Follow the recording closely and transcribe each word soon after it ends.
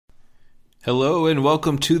Hello and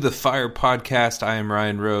welcome to the Fire Podcast. I am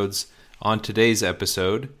Ryan Rhodes. On today's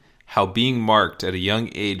episode, how being marked at a young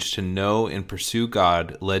age to know and pursue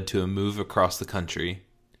God led to a move across the country.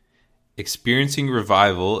 Experiencing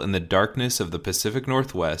revival in the darkness of the Pacific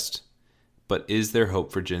Northwest, but is there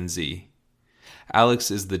hope for Gen Z? Alex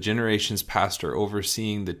is the Generations pastor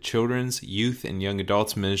overseeing the children's, youth, and young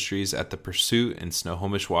adults ministries at The Pursuit in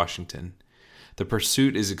Snohomish, Washington. The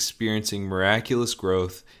Pursuit is experiencing miraculous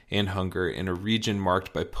growth and hunger in a region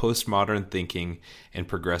marked by postmodern thinking and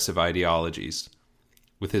progressive ideologies.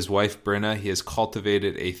 With his wife Brenna, he has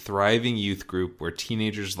cultivated a thriving youth group where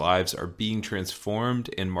teenagers' lives are being transformed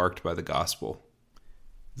and marked by the gospel.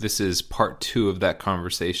 This is part 2 of that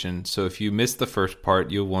conversation, so if you missed the first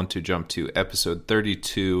part, you'll want to jump to episode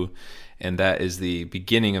 32, and that is the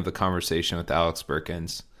beginning of the conversation with Alex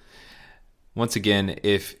Burkins. Once again,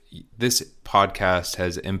 if this podcast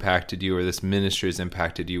has impacted you or this ministry has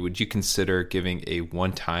impacted you, would you consider giving a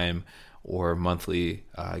one-time or monthly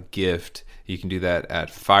gift? You can do that at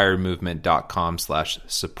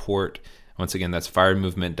firemovement.com/support. Once again, that's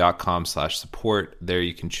firemovement.com/support. There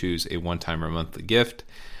you can choose a one-time or monthly gift,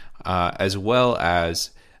 as well as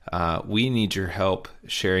we need your help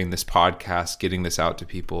sharing this podcast, getting this out to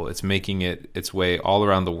people. It's making its way all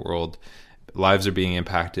around the world. Lives are being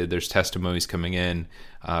impacted. There's testimonies coming in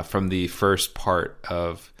from the first part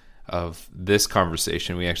of this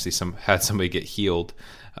conversation. We actually had somebody get healed,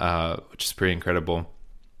 which is pretty incredible.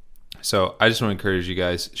 So I just want to encourage you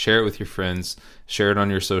guys, share it with your friends, share it on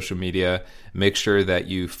your social media. Make sure that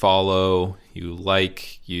you follow, you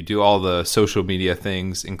like, you do all the social media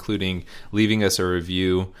things, including leaving us a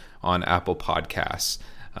review on Apple Podcasts.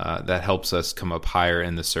 That helps us come up higher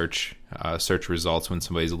in the search results when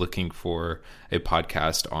somebody's looking for a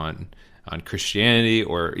podcast on Christianity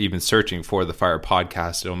or even searching for the Fire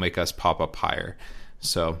Podcast. It'll make us pop up higher.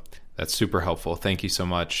 So that's super helpful. Thank you so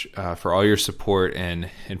much for all your support and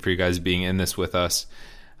for you guys being in this with us.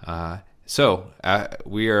 So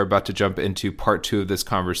we are about to jump into part 2 of this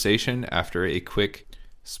conversation after a quick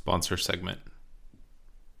sponsor segment.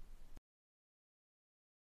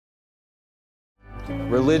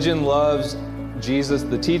 Religion loves Jesus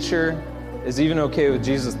the teacher, is even okay with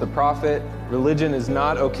Jesus the prophet. Religion is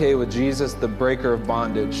not okay with Jesus the breaker of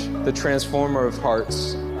bondage, the transformer of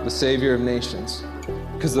hearts, the savior of nations.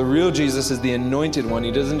 Because the real Jesus is the anointed one.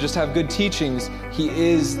 He doesn't just have good teachings. He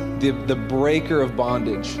is the breaker of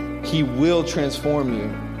bondage. He will transform you.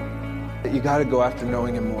 You got to go after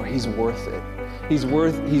knowing him more. He's worth it. He's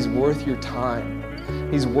worth your time.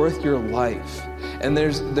 He's worth your life. And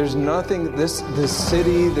there's nothing, this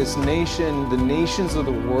city, this nation, the nations of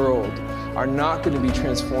the world are not going to be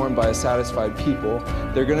transformed by a satisfied people.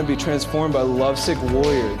 They're going to be transformed by lovesick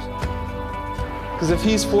warriors. Because if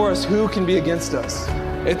he's for us, who can be against us?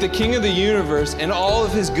 If the King of the universe and all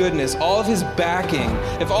of his goodness, all of his backing,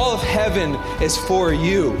 if all of heaven is for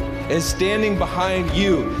you, is standing behind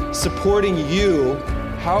you, supporting you,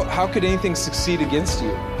 how could anything succeed against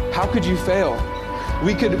you? How could you fail?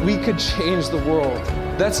 We could change the world.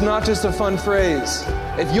 That's not just a fun phrase.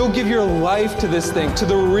 If you'll give your life to this thing, to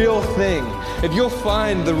the real thing, if you'll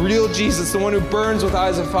find the real Jesus, the one who burns with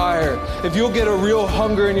eyes of fire, if you'll get a real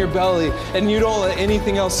hunger in your belly and you don't let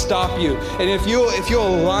anything else stop you, and if you'll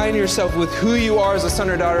align yourself with who you are as a son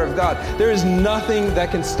or daughter of God, there is nothing that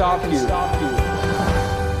can stop you.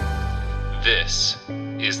 This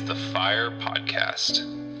is the Fire Podcast.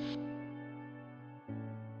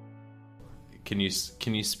 Can you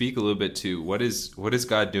speak a little bit to what is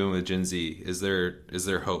God doing with Gen Z? Is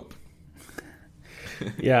there hope?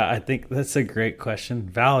 Yeah, I think that's a great question,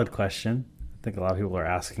 valid question. I think a lot of people are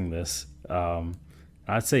asking this.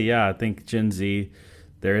 I'd say, yeah, I think Gen Z,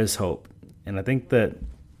 there is hope, and I think that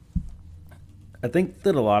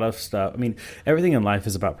a lot of stuff. I mean, everything in life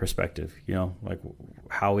is about perspective. You know, like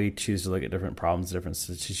how we choose to look at different problems, different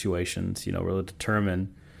situations. You know, really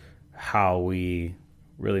determine how we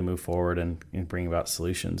really move forward and bring about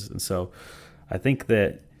solutions. And so I think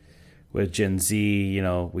that with Gen Z, you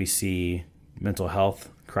know, we see mental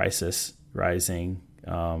health crisis rising.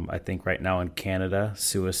 I think right now in Canada,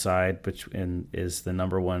 suicide is the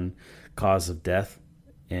number one cause of death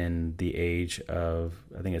in the age of,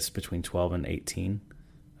 I think it's between 12 and 18.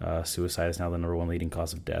 Suicide is now the number one leading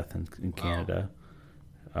cause of death in Canada.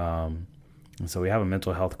 Wow. And so we have a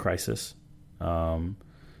mental health crisis.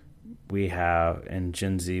 We have, in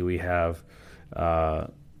Gen Z, we have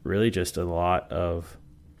really just a lot of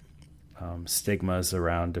stigmas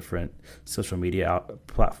around different social media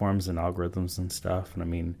platforms and algorithms and stuff. And I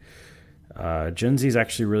mean, Gen Z is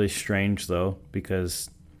actually really strange, though, because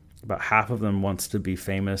about half of them wants to be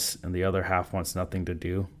famous and the other half wants nothing to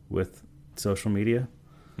do with social media,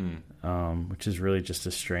 which is really just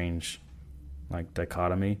a strange like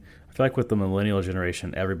dichotomy. I feel like with the millennial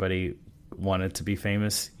generation, everybody wanted to be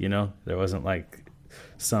famous. There wasn't like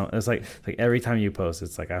it's like every time you post,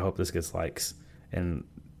 it's like, I hope this gets likes. And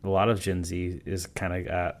a lot of Gen Z is kind of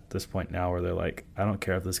at this point now where they're like, I don't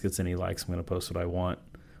care if this gets any likes, I'm going to post what I want,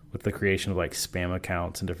 with the creation of like spam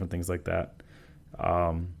accounts and different things like that.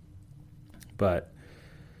 But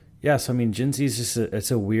yeah, so I mean, Gen Z is just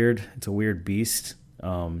it's a weird beast.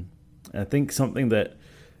 I think something that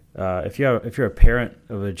if you're a parent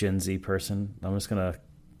of a Gen Z person, I'm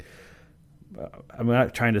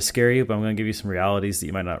not trying to scare you, but I'm going to give you some realities that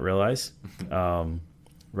you might not realize.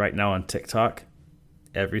 Right now on TikTok,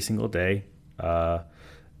 every single day,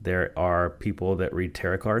 there are people that read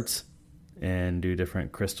tarot cards and do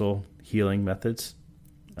different crystal healing methods,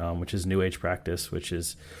 which is New Age practice, which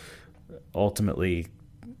is ultimately,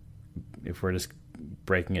 if we're just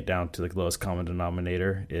breaking it down to the lowest common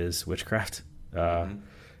denominator, is witchcraft. And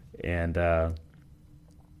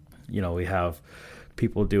we have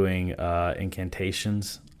people doing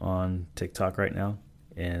incantations on TikTok right now.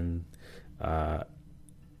 And I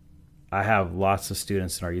have lots of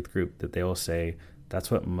students in our youth group that they will say, that's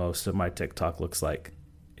what most of my TikTok looks like,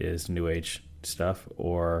 is New Age stuff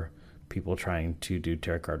or people trying to do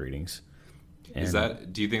tarot card readings.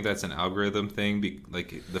 And do you think that's an algorithm thing?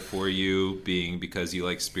 Like the For You being because you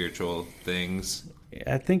like spiritual things?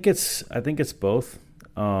 I think it's both.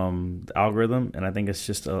 The algorithm, and I think it's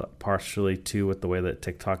just partially too with the way that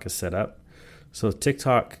TikTok is set up. So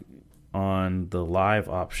TikTok, on the live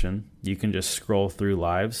option, you can just scroll through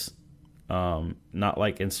lives, not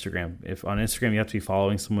like Instagram. If on Instagram you have to be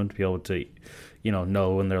following someone to be able to,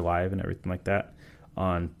 know when they're live and everything like that.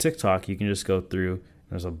 On TikTok, you can just go through.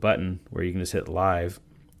 There's a button where you can just hit live,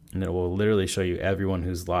 and it will literally show you everyone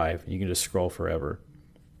who's live. You can just scroll forever.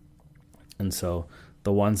 And so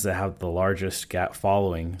the ones that have the largest gap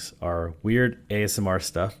followings are weird ASMR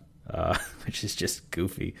stuff, which is just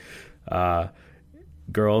goofy.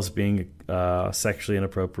 Girls being sexually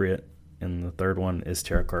inappropriate, and the third one is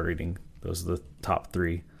tarot card reading. Those are the top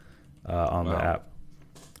three on the app.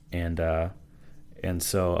 And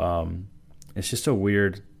so it's just a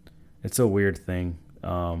weird thing.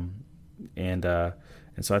 And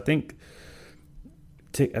so I think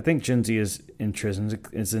Gen Z is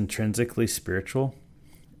intrinsically spiritual,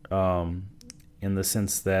 in the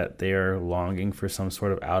sense that they are longing for some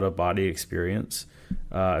sort of out-of-body experience.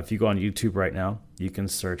 If you go on YouTube right now, you can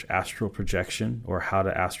search astral projection or how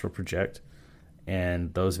to astral project,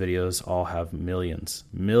 and those videos all have millions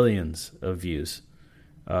of views.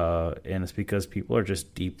 And it's because people are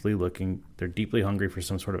just they're deeply hungry for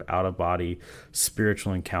some sort of out-of-body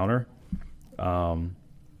spiritual encounter.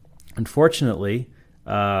 Unfortunately,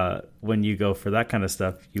 when you go for that kind of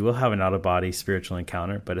stuff, you will have an out-of-body spiritual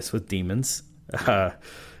encounter, but it's with demons.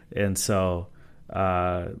 And so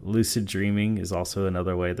lucid dreaming is also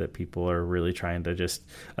another way that people are really trying to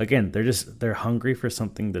they're hungry for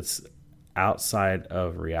something that's outside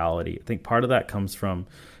of reality. I think part of that comes from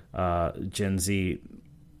Gen Z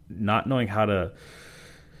not knowing how to,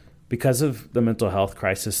 because of the mental health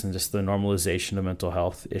crisis and just the normalization of mental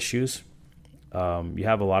health issues. You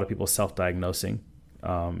have a lot of people self-diagnosing.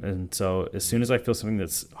 And so as soon as I feel something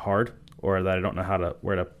that's hard or that I don't know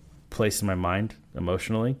where to place in my mind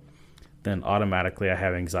emotionally, then automatically I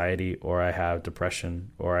have anxiety, or I have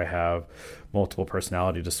depression, or I have multiple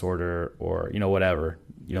personality disorder, or, whatever.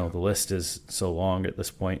 The list is so long at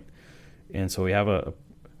this point. And so we have a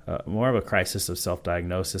more of a crisis of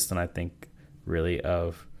self-diagnosis than I think really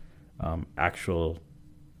of actual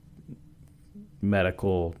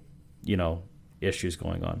medical, issues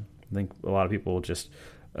going on. I think a lot of people will just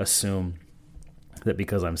assume that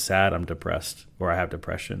because I'm sad, I'm depressed, or I have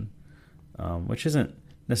depression, which isn't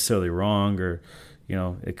necessarily wrong, or,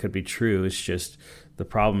 it could be true. It's just the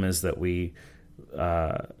problem is that we,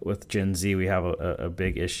 with Gen Z, we have a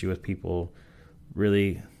big issue with people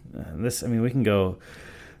really,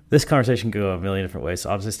 this conversation can go a million different ways, so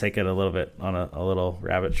I'll just take it a little bit on a little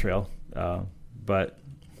rabbit trail. But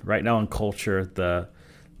right now in culture, the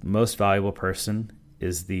most valuable person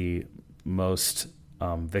is the most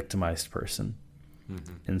victimized person.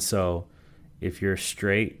 Mm-hmm. And so if you're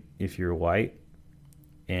straight, if you're white,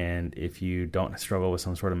 and if you don't struggle with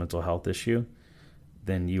some sort of mental health issue,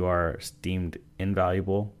 then you are deemed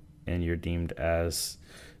invaluable, and you're deemed as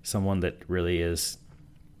someone that really is,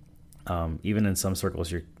 even in some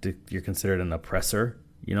circles, you're considered an oppressor,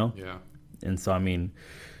 Yeah. And so,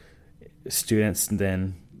 students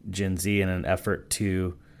then, Gen Z, in an effort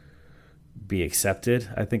to be accepted,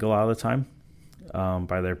 I think a lot of the time,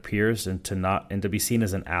 by their peers, and to be seen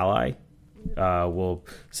as an ally, will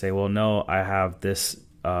say, well, no, I have this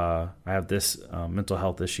mental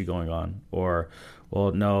health issue going on, or,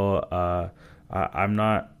 well, no, I'm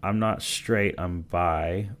not straight, I'm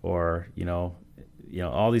bi, or,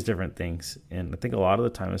 all these different things. And I think a lot of the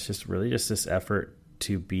time it's just really just this effort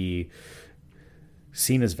to be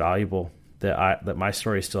seen as valuable, that my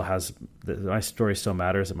story still matters,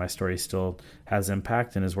 that my story still has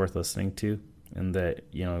impact and is worth listening to, and that,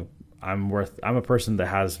 I'm a person that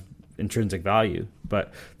has intrinsic value.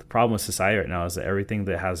 But the problem with society right now is that everything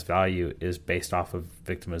that has value is based off of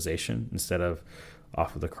victimization instead of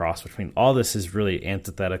off of the cross, which means all this is really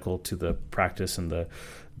antithetical to the practice and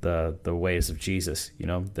the ways of Jesus,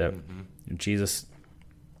 that Jesus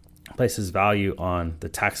places value on the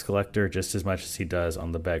tax collector just as much as he does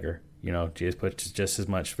on the beggar. Jesus puts just as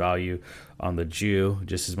much value on the Jew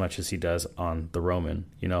just as much as he does on the Roman,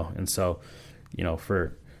 and so,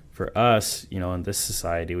 for us, in this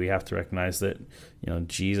society, we have to recognize that,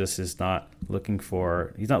 Jesus is not looking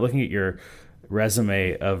at your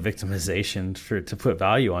resume of victimization to put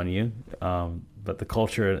value on you, but the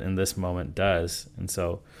culture in this moment does. And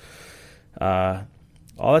so,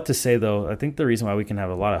 all that to say, though, I think the reason why we can have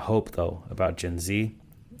a lot of hope, though, about Gen Z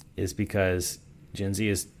is because Gen Z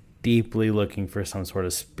is deeply looking for some sort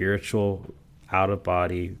of spiritual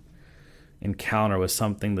out-of-body encounter with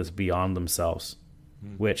something that's beyond themselves,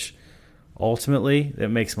 which ultimately it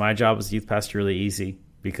makes my job as youth pastor really easy,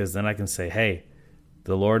 because then I can say, hey,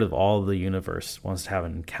 the Lord of all the universe wants to have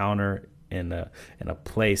an encounter in a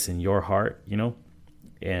place in your heart,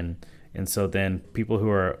 and so then people who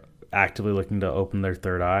are actively looking to open their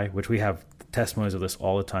third eye, which we have testimonies of this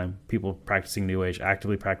all the time, people practicing New Age,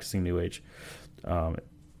 actively practicing New Age.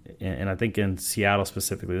 And I think in Seattle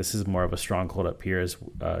specifically, this is more of a stronghold up here, is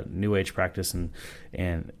New Age practice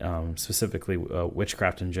and specifically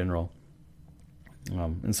witchcraft in general.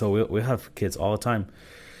 And so we have kids all the time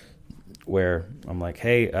where I'm like,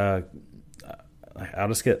 hey, I'll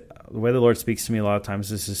just get, the way the Lord speaks to me a lot of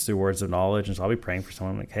times is just through words of knowledge. And so I'll be praying for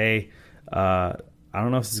someone. I'm like, hey, I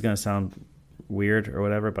don't know if this is going to sound weird or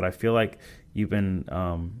whatever, but I feel like you've been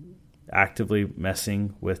actively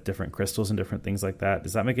messing with different crystals and different things like that.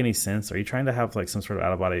 Does that make any sense? Are you trying to have like some sort of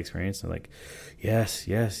out-of-body experience? And they're like, yes.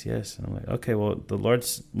 And I'm like, okay, well, the Lord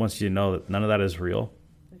wants you to know that none of that is real,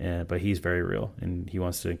 but he's very real, and he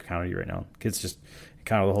wants to encounter you right now. Kids just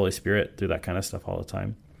encounter the Holy Spirit through that kind of stuff all the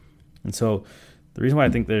time. And so the reason why I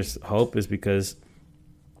think there's hope is because,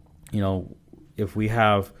 if we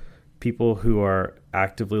have people who are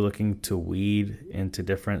actively looking to weed into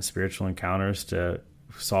different spiritual encounters to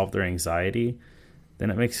solve their anxiety, then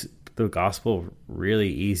it makes the gospel really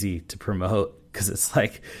easy to promote, because it's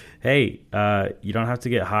like, hey, you don't have to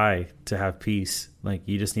get high to have peace. Like,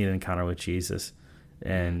 you just need an encounter with Jesus,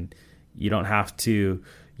 and you don't have to,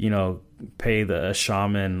 pay a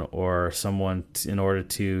shaman or someone in order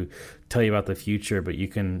to tell you about the future, but you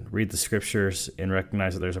can read the scriptures and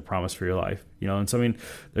recognize that there's a promise for your life, and so, I mean,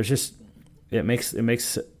 there's just, it makes,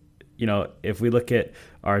 if we look at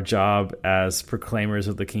our job as proclaimers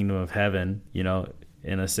of the kingdom of heaven,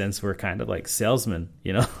 in a sense, we're kind of like salesmen,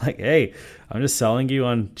 like, hey, I'm just selling you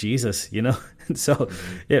on Jesus, and so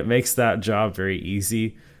it makes that job very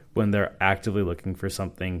easy when they're actively looking for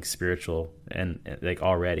something spiritual and like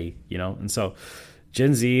already, and so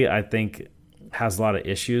Gen Z, I think, has a lot of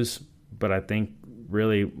issues, but I think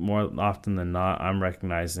really more often than not, I'm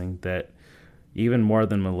recognizing that even more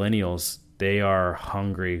than millennials, they are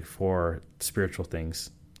hungry for spiritual things,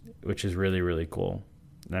 which is really, really cool.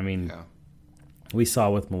 I mean, we saw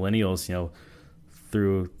with millennials,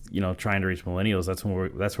 through, trying to reach millennials, that's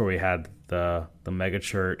where we had the mega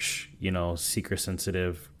church, seeker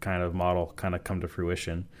sensitive kind of model kind of come to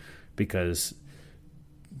fruition, because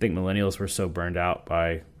I think millennials were so burned out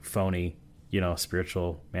by phony,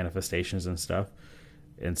 spiritual manifestations and stuff.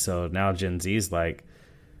 And so now Gen Z's like,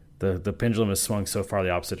 the pendulum has swung so far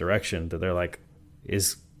the opposite direction that they're like,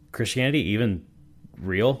 is Christianity even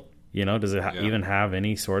real? Does it even have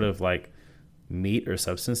any sort of like meat or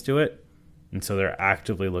substance to it? And so they're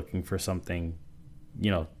actively looking for something,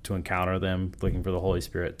 to encounter them, looking for the Holy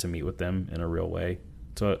Spirit to meet with them in a real way.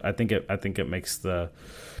 So I think it makes the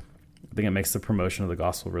promotion of the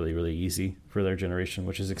gospel really, really easy for their generation,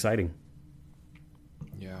 which is exciting.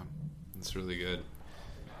 Yeah, it's really good.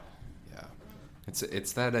 Yeah,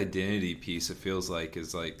 it's that identity piece. It feels like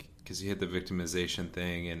is like, because you hit the victimization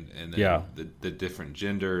thing and then the different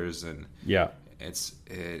genders, and it's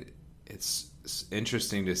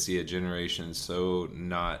interesting to see a generation so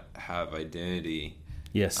not have identity,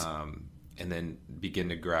 and then begin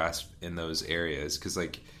to grasp in those areas, because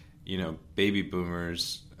baby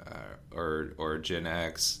boomers or Gen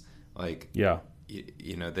X, Like, Yeah.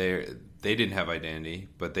 you know, they didn't have identity,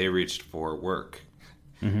 but they reached for work,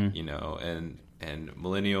 you know, and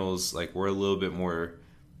millennials, like, we're a little bit more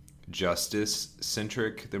justice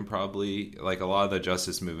centric than probably like a lot of the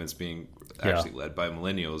justice movements being actually led by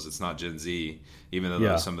millennials. It's not Gen Z, even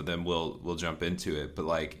though some of them will jump into it, but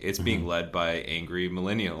like it's being led by angry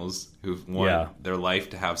millennials who want their life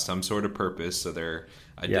to have some sort of purpose, so they're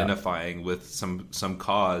identifying with some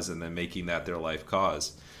cause and then making that their life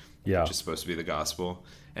cause, which is supposed to be the gospel.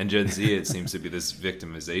 And Gen Z, it seems to be this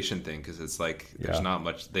victimization thing, because it's like there's not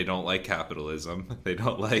much. They don't like capitalism. They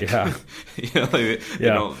don't like, you know,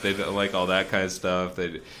 like they don't like all that kind of stuff.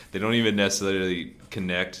 They don't even necessarily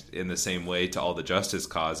connect in the same way to all the justice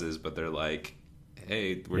causes. But they're like,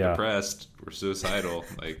 hey, we're depressed, we're suicidal,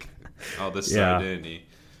 like all this identity.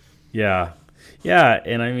 Yeah,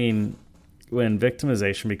 and I mean, when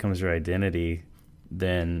victimization becomes your identity,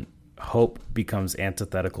 then hope becomes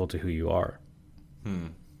antithetical to who you are.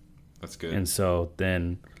 That's good. And so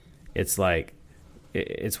then it's like,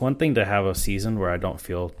 it's one thing to have a season where I don't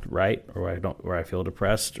feel right, or where I feel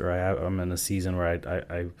depressed, or I'm in a season where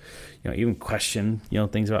I you know, even question, you know,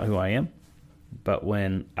 things about who I am. But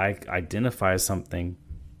when I identify something,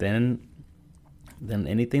 then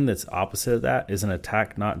anything that's opposite of that is an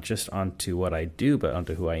attack, not just onto what I do, but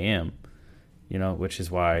onto who I am, you know, which is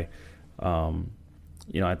why,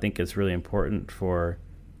 you know, I think it's really important for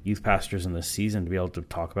youth pastors in this season to be able to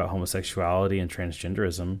talk about homosexuality and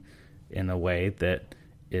transgenderism in a way that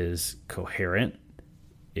is coherent,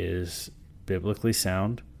 is biblically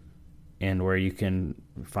sound, and where you can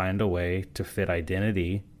find a way to fit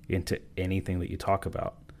identity into anything that you talk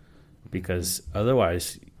about. Because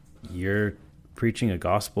otherwise, you're preaching a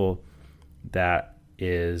gospel that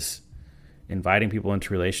is inviting people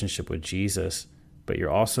into relationship with Jesus, but you're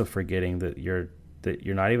also forgetting that you're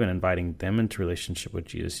not even inviting them into relationship with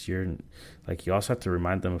Jesus. You also have to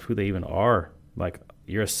remind them of who they even are. Like,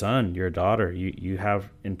 you're a son, you're a daughter, you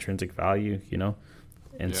have intrinsic value, you know?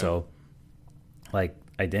 And so, like,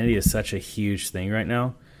 identity is such a huge thing right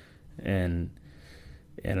now. And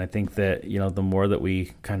I think that, you know, the more that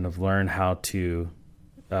we kind of learn how to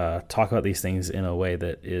talk about these things in a way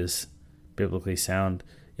that is biblically sound.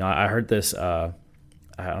 You know, I heard this, I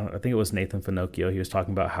think it was Nathan Finocchio. He was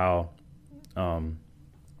talking about how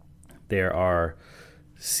there's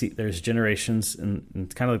generations,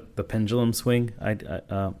 and kind of like the pendulum swing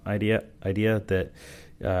idea that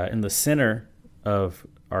in the center of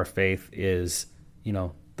our faith is, you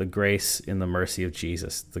know, the grace and the mercy of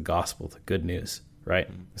Jesus, the gospel, the good news, right?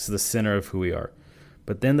 This is the center of who we are.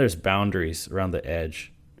 But then there's boundaries around the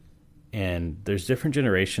edge, and there's different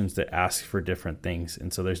generations that ask for different things,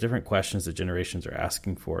 and so there's different questions that generations are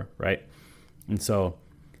asking for, right? And so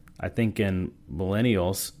I think in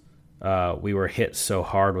millennials, we were hit so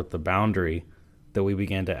hard with the boundary that we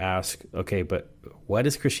began to ask, okay, but what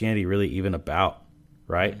is Christianity really even about,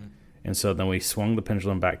 right? And so then we swung the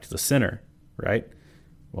pendulum back to the center, right?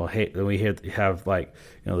 Well, hey, then we have, like,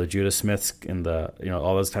 you know, the Judah Smiths and the, you know,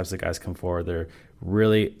 all those types of guys come forward. They're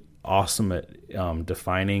really awesome at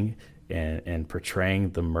defining and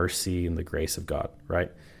portraying the mercy and the grace of God,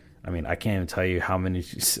 right? I mean, I can't even tell you how many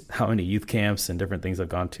youth camps and different things I've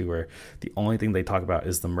gone to where the only thing they talk about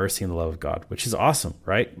is the mercy and the love of God, which is awesome,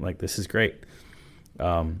 right? Like, this is great.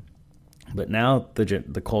 But now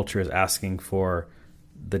the culture is asking for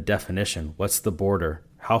the definition. What's the border?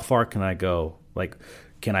 How far can I go? Like,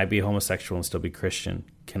 can I be homosexual and still be Christian?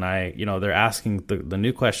 Can I, you know, they're asking the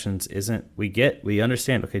new questions. We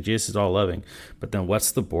understand, okay, Jesus is all loving, but then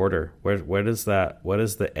what's the border? What does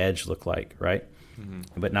the edge look like, right?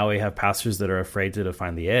 But now we have pastors that are afraid to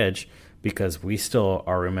define the edge because we still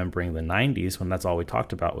are remembering the 90s when that's all we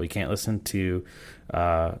talked about. We can't listen to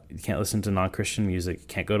non-Christian music. You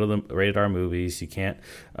can't go to the rated R movies. You can't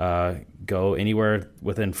go anywhere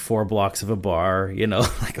within 4 blocks of a bar, you know,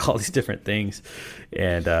 like all these different things.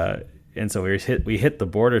 And so we hit the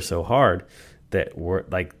border so hard that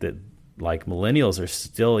millennials are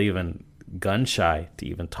still even gun shy to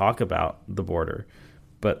even talk about the border.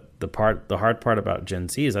 But the hard part about Gen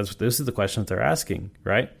Z is this is the questions they're asking,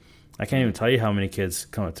 right? I can't even tell you how many kids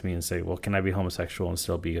come up to me and say, well, can I be homosexual and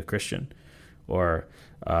still be a Christian? Or,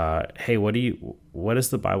 hey, what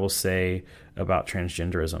does the Bible say about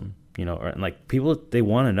transgenderism? You know, and like, people, they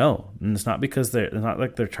want to know. And it's not because it's not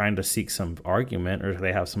like they're trying to seek some argument or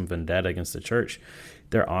they have some vendetta against the church.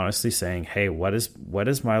 They're honestly saying, hey, what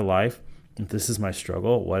is my life? If this is my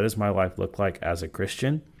struggle, what does my life look like as a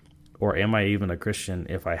Christian? Or am I even a Christian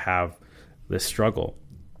if I have this struggle?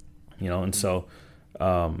 You know, and so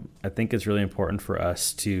I think it's really important for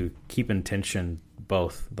us to keep in tension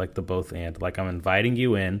both, like the both and. Like, I'm inviting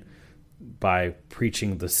you in by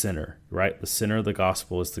preaching the sinner, right? The sinner of the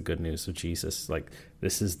gospel is the good news of Jesus. Like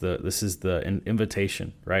this is the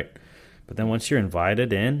invitation, right? But then once you're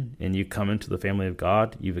invited in and you come into the family of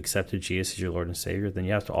God, you've accepted Jesus as your Lord and Savior, then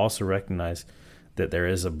you have to also recognize that there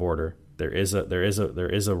is a border. There is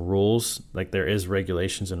a rules, like there is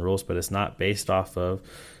regulations and rules, but it's not based off of,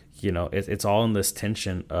 it's all in this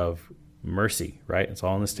tension of mercy, right? It's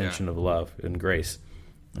all in this tension of love and grace.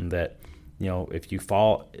 And that,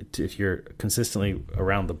 if you're consistently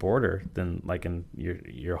around the border, then like in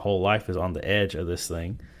your whole life is on the edge of this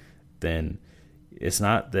thing, then it's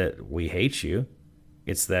not that we hate you.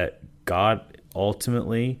 It's that God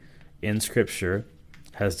ultimately in Scripture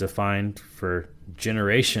has defined for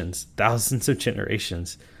generations, thousands of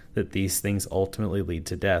generations, that these things ultimately lead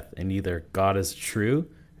to death. And either God is true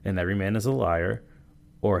and every man is a liar,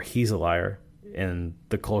 or he's a liar and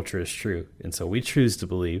the culture is true. And so we choose to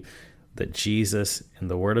believe that Jesus and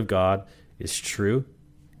the Word of God is true.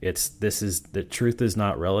 The truth is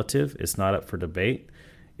not relative. It's not up for debate.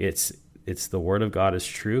 It's the Word of God is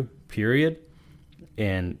true, period.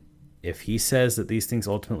 And if he says that these things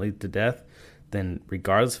ultimately lead to death, then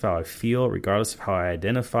regardless of how I feel, regardless of how I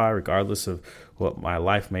identify, regardless of what my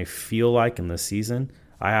life may feel like in this season,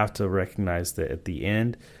 I have to recognize that at the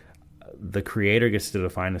end, the creator gets to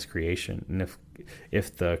define his creation. And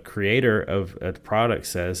if the creator of a product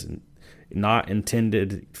says not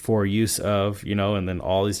intended for use of, and then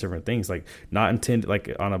all these different things, like not intended,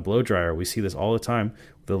 like on a blow dryer, we see this all the time,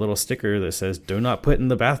 the little sticker that says, do not put in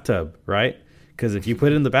the bathtub, right? Because if you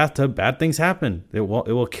put it in the bathtub, bad things happen. It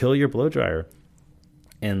will kill your blow dryer.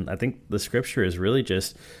 And I think the Scripture is really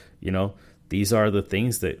just, these are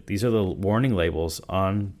the warning labels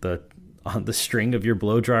on the string of your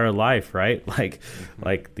blow dryer life, right?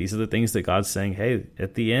 Like these are the things that God's saying, hey,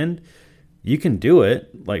 at the end, you can do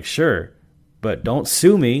it, like, sure, but don't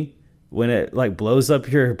sue me when it like blows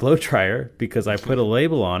up your blow dryer because I put a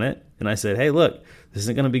label on it and I said, hey, look, this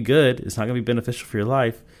isn't going to be good. It's not going to be beneficial for your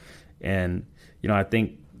life. And, I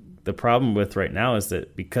think the problem with right now is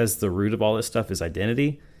that because the root of all this stuff is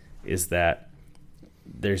identity, is that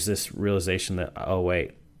there's this realization that, oh,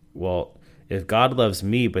 wait, well, if God loves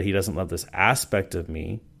me, but he doesn't love this aspect of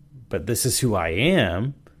me, but this is who I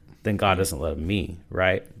am, then God doesn't love me,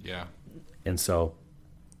 right? Yeah. And so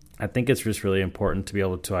I think it's just really important to be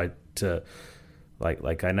able to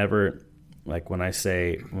I never, like when I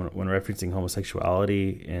say, when referencing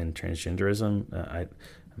homosexuality and transgenderism,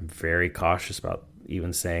 I'm very cautious about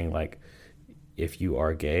even saying like, if you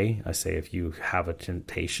are gay, I say if you have a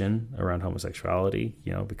temptation around homosexuality,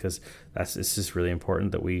 because it's just really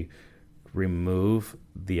important that we remove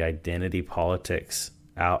the identity politics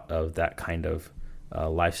out of that kind of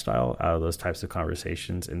lifestyle, out of those types of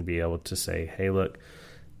conversations, and be able to say, hey, look,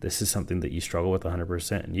 this is something that you struggle with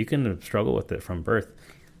 100%, and you can struggle with it from birth.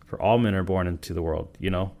 For all men are born into the world,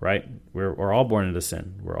 right? We're all born into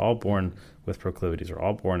sin. We're all born with proclivities. We're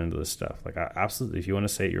all born into this stuff. Like, absolutely, if you want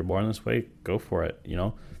to say you're born this way, go for it,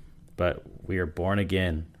 But we are born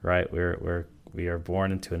again, right? We are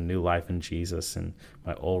born into a new life in Jesus, and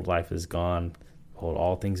my old life is gone. Behold,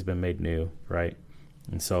 all things have been made new, right?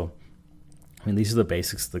 And so, these are the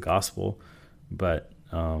basics of the gospel, but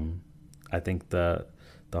I think the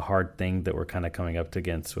hard thing that we're kind of coming up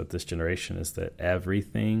against with this generation is that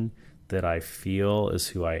everything that I feel is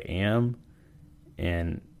who I am.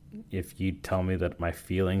 And if you tell me that my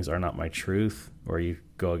feelings are not my truth, or you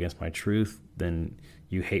go against my truth, then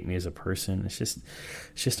you hate me as a person. It's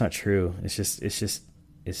just not true. It's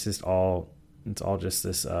all just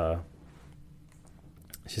this,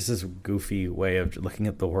 it's just this goofy way of looking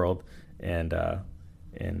at the world. And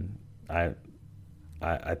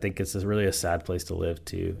I think it's really a sad place to live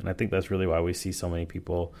too. And I think that's really why we see so many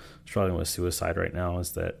people struggling with suicide right now,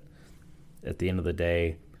 is that at the end of the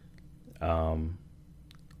day,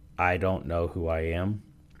 I don't know who I am.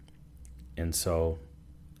 And so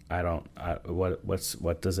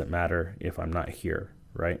what does it matter if I'm not here,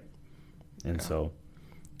 right? And so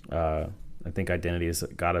I think identity has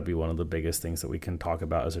got to be one of the biggest things that we can talk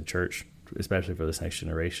about as a church, especially for this next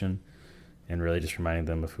generation, and really just reminding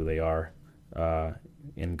them of who they are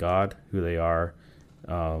in God, who they are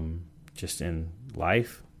just in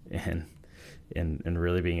life, and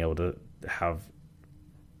really being able to have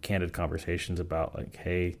candid conversations about, like,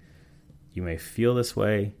 hey, you may feel this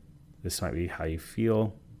way, this might be how you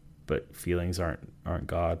feel, but feelings aren't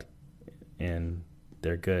God, and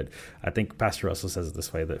they're good. I think Pastor Russell says it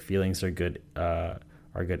this way, that feelings are good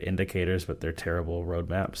indicators, but they're terrible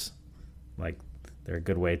roadmaps. Like, they're a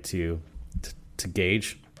good way to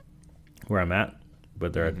gauge where I'm at,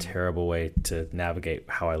 but they're a terrible way to navigate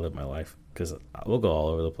how I live my life. because we'll go all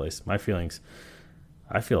over the place. My feelings,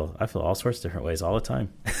 I feel all sorts of different ways all the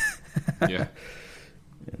time. Yeah.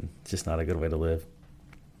 And it's just not a good way to live.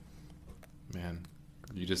 Man,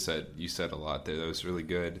 you said a lot there. That was really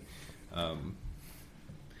good. I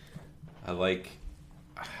like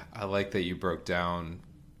that you broke down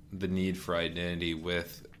the need for identity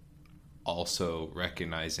with also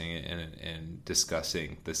recognizing it and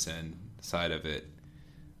discussing the sin side of it.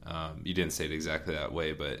 You didn't say it exactly that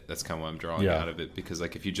way, but that's kind of what I'm drawing out of it, because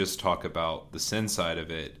like if you just talk about the sin side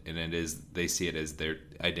of it, and they see it as their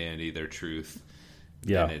identity, their truth,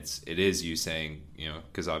 and it is you saying,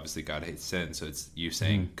 because obviously God hates sin, so it's you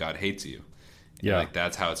saying God hates you. And like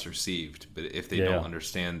that's how it's received. But if they don't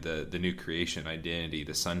understand the new creation identity,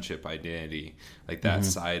 the sonship identity, like that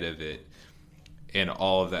side of it, and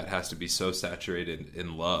all of that has to be so saturated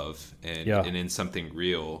in love and in something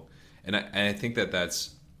real. And I think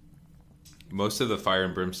that's most of the fire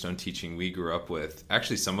and brimstone teaching we grew up with.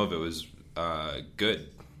 Actually, some of it was good.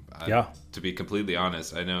 To be completely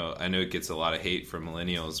honest, I know it gets a lot of hate from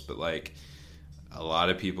millennials, but like a lot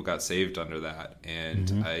of people got saved under that.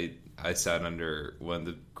 And I sat under one of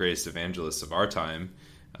the greatest evangelists of our time,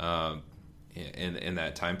 in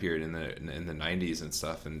that time period in the 90s and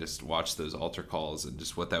stuff, and just watched those altar calls and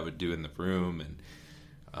just what that would do in the room, and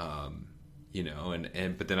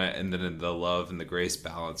but then the love and the grace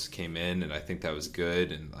balance came in, and I think that was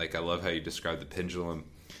good. And like I love how you described the pendulum,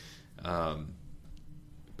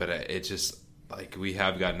 but it just like we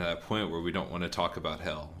have gotten to that point where we don't want to talk about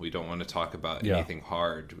hell, we don't want to talk about anything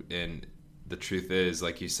hard. And the truth is,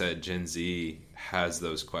 like you said, Gen Z has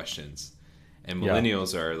those questions, and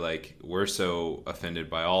millennials are like, we're so offended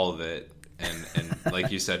by all of it, and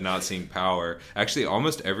like you said, not seeing power. Actually,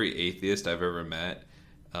 almost every atheist I've ever met,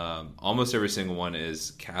 almost every single one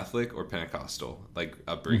is Catholic or Pentecostal, like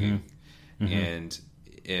upbringing.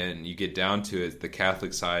 And you get down to it, the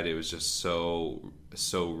Catholic side, it was just so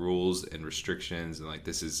rules and restrictions, and like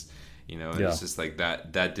this is, it's just like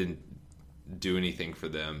that didn't do anything for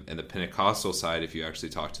them. And the Pentecostal side, if you actually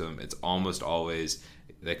talk to them, it's almost always,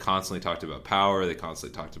 they constantly talked about power, they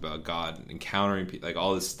constantly talked about God encountering people, like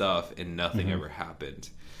all this stuff, and nothing ever happened.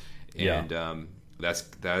 And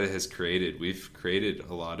we've created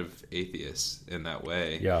a lot of atheists in that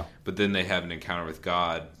way. But then they have an encounter with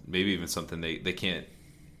God, maybe even something they can't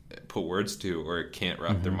put words to or can't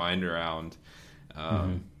wrap their mind around,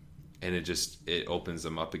 and it opens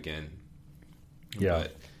them up again.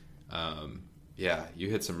 But you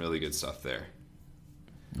hit some really good stuff there.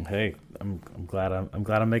 Hey, I'm glad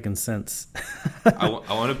I'm making sense. I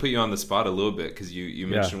want to put you on the spot a little bit, because you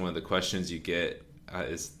mentioned one of the questions you get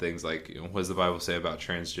is things like, what does the Bible say about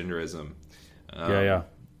transgenderism?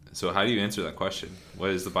 So how do you answer that question? What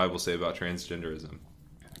does the Bible say about transgenderism?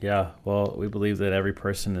 Yeah, well, we believe that every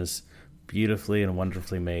person is beautifully and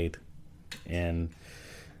wonderfully made, and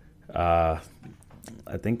I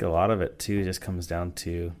think a lot of it too just comes down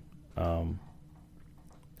to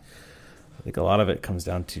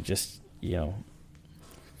just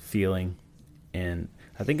feeling. And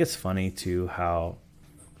I think it's funny too how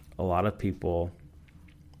a lot of people,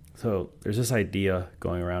 so there's this idea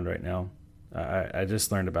going around right now, I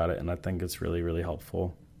just learned about it, and I think it's really, really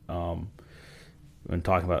helpful when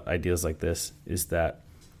talking about ideas like this, is that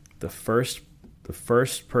the first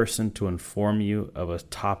person to inform you of a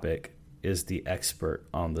topic is the expert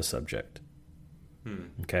on the subject.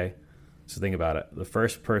 Okay, so think about it. The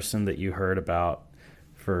first person that you heard about,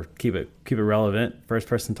 for keep it relevant, first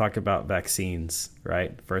person talked about vaccines,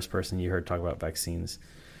 right? First person you heard talk about vaccines.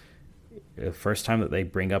 The first time that they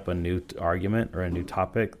bring up a new argument or a new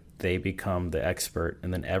topic, they become the expert,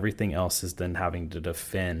 and then everything else is then having to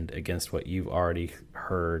defend against what you've already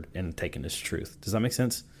heard and taken as truth. Does that make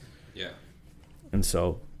sense? Yeah. And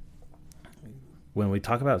so when we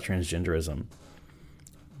talk about transgenderism,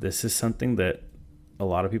 this is something that a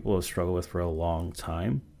lot of people have struggled with for a long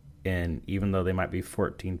time. And even though they might be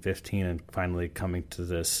 14, 15 and finally coming to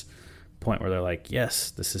this point where they're like,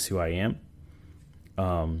 yes, this is who I am.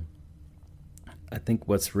 I think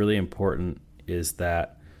what's really important is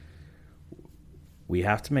that we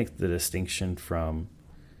have to make the distinction from,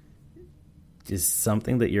 is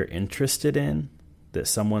something that you're interested in, that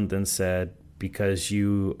someone then said, because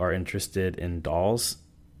you are interested in dolls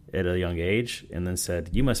at a young age, and then said,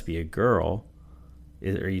 you must be a girl.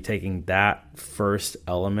 Are you taking that first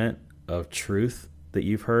element of truth that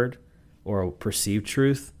you've heard or perceived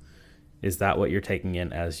truth? Is that what you're taking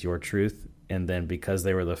in as your truth? And then because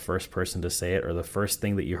they were the first person to say it, or the first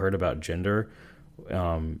thing that you heard about gender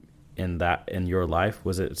in your life,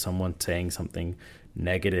 was it someone saying something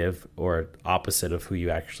negative or opposite of who you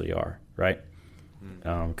actually are, right?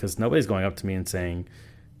 Because nobody's going up to me and saying,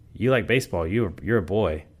 you like baseball, you're a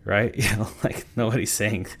boy, right? Like nobody's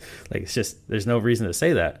saying, like, it's just, there's no reason to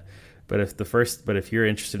say that. But if you're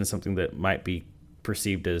interested in something that might be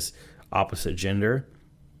perceived as opposite gender,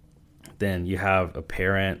 then you have a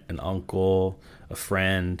parent, an uncle, a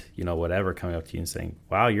friend, whatever, coming up to you and saying,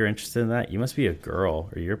 wow, you're interested in that? You must be a girl,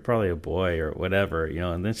 or you're probably a boy, or whatever,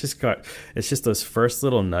 and then it's just those first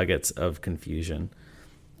little nuggets of confusion.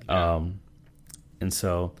 Yeah. And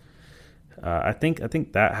so I think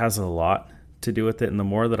that has a lot to do with it. And the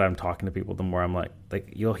more that I'm talking to people, the more I'm like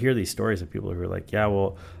you'll hear these stories of people who are like, yeah,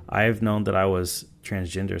 well, I've known that I was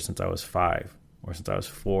transgender since I was 5 or since I was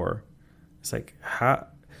 4. It's like, how?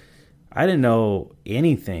 I didn't know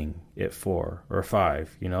anything at 4 or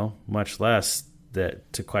 5, much less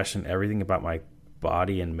that to question everything about my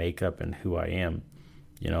body and makeup and who I am,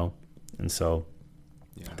 And so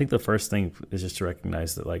I think the first thing is just to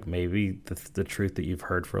recognize that, like, maybe the truth that you've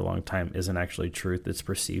heard for a long time isn't actually truth, it's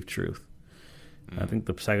perceived truth. I think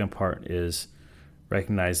the second part is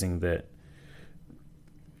recognizing that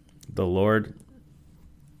the Lord,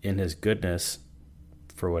 in his goodness,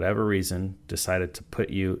 for whatever reason, decided to put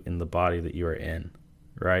you in the body that you are in,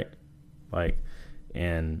 right?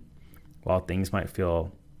 And while things might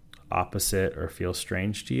feel opposite or feel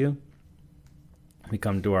strange to you, we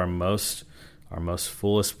come to our most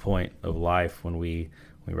fullest point of life when we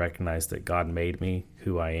recognize that God made me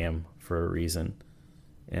who I am for a reason.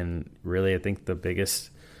 And really, I think the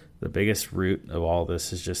biggest root of all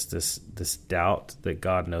this is just this doubt that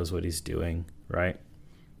God knows what he's doing, right?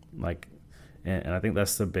 And I think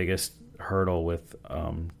that's the biggest hurdle with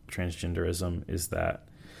transgenderism is that,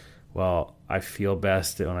 well, I feel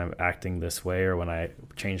best when I'm acting this way, or when I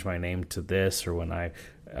change my name to this, or when I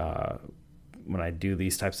do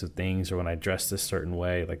these types of things, or when I dress this certain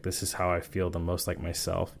way, like, this is how I feel the most like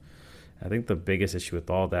myself. I think the biggest issue with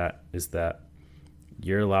all that is that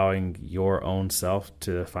you're allowing your own self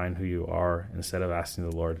to define who you are instead of asking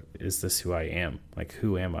the Lord, is this who I am? Like,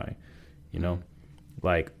 who am I?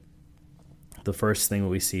 Like, the first thing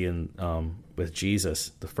we see in with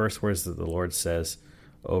Jesus, the first words that the Lord says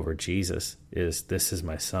over Jesus is, "This is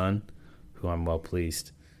my son, who I'm well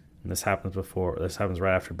pleased." And this happens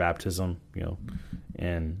right after baptism,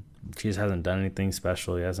 and Jesus hasn't done anything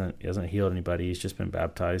special. He hasn't healed anybody. He's just been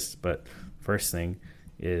baptized. But first thing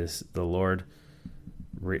is the Lord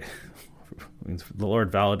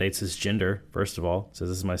validates his gender. First of all, says,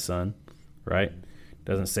 "This is my son," right?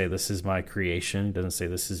 Doesn't say this is my creation. Doesn't say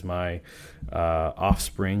this is my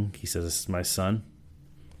offspring. He says, "This is my son,"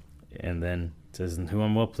 and then says, "In whom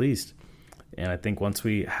I'm well pleased." And I think once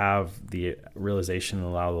we have the realization and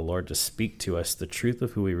allow the Lord to speak to us the truth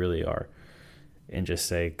of who we really are, and just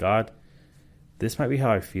say, "God, this might be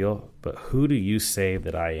how I feel, but who do you say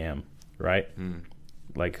that I am?" Right?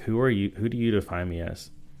 Like, who are you? Who do you define me as?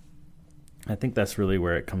 I think that's really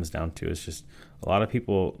where it comes down to. It's just a lot of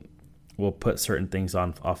people will put certain things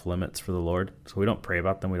off limits for the Lord. So we don't pray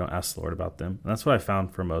about them. We don't ask the Lord about them. And that's what I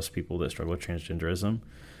found for most people that struggle with transgenderism,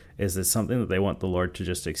 is it's something that they want the Lord to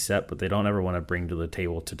just accept, but they don't ever want to bring to the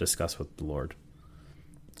table to discuss with the Lord.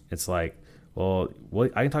 It's like, well,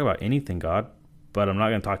 I can talk about anything, God, but I'm not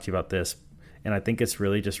going to talk to you about this. And I think it's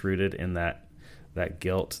really just rooted in that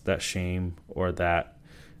guilt, that shame, or that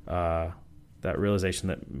realization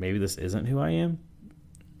that maybe this isn't who I am.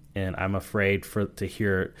 And I'm afraid to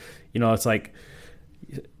hear, it's like,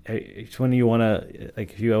 it's when you want to,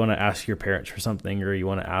 like, if you want to ask your parents for something, or you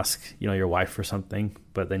want to ask, your wife for something,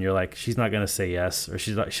 but then you're like, she's not going to say yes, or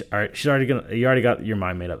you already got your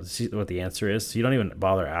mind made up what the answer is. So you don't even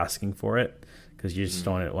bother asking for it, because you just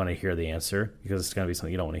don't want to hear the answer, because it's going to be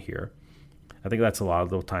something you don't want to hear. I think that's a lot of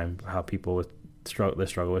the time how people struggle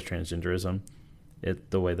with transgenderism,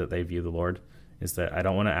 the way that they view the Lord, is that I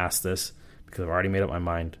don't want to ask this because I've already made up my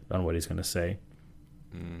mind on what he's going to say.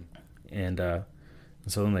 And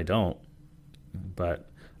so then they don't.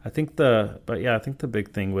 But I think the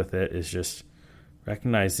big thing with it is just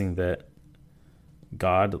recognizing that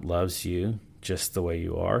God loves you just the way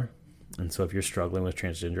you are. And so if you're struggling with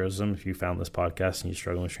transgenderism, if you found this podcast and you're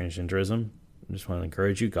struggling with transgenderism, I just want to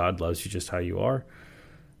encourage you. God loves you just how you are.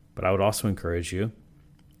 But I would also encourage you,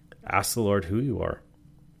 ask the Lord who you are.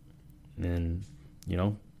 And,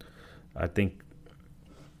 I think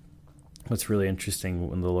what's really interesting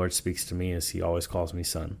when the Lord speaks to me is he always calls me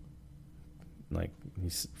son. Like,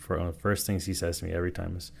 one of the first things he says to me every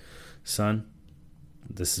time is, "Son,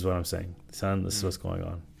 this is what I'm saying. Son, this is what's going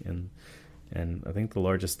on." And I think the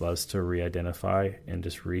Lord just loves to re-identify and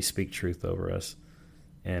just re-speak truth over us.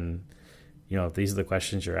 And, if these are the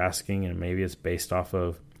questions you're asking, and maybe it's based off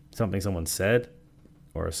of something someone said,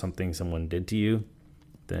 or something someone did to you,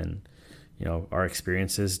 then, our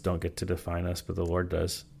experiences don't get to define us, but the Lord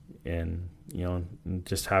does. And,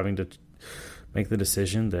 just having to make the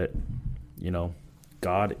decision that,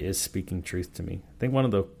 God is speaking truth to me. I think one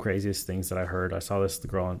of the craziest things that I saw this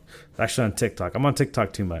girl actually on TikTok. I'm on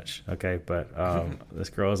TikTok too much. Okay. But, this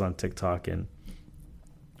girl is on TikTok, and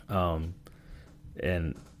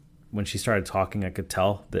when she started talking, I could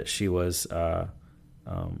tell that she was,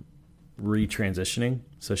 retransitioning.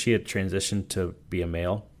 So she had transitioned to be a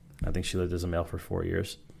male. I think she lived as a male for 4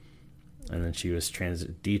 years. And then she was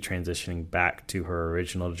detransitioning back to her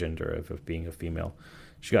original gender of being a female.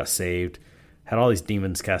 She got saved, had all these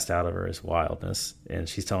demons cast out of her as wildness. And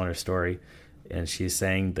she's telling her story. And she's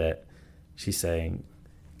saying,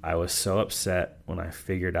 I was so upset when I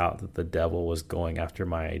figured out that the devil was going after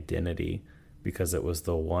my identity, because it was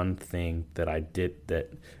the one thing that I did,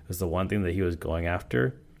 that was the one thing that he was going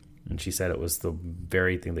after. And she said it was the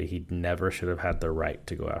very thing that he never should have had the right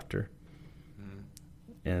to go after. Mm.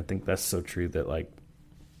 And I think that's so true, that when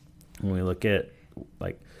we look at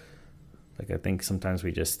I think sometimes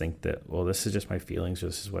we just think that, well, this is just my feelings, or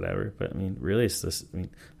this is whatever. But really it's this. We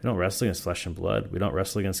don't wrestle against flesh and blood. We don't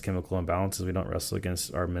wrestle against chemical imbalances. We don't wrestle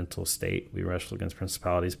against our mental state. We wrestle against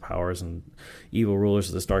principalities, powers, and evil rulers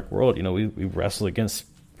of this dark world. We wrestle against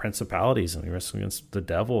principalities, and we wrestle against the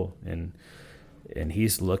devil, and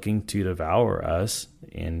he's looking to devour us.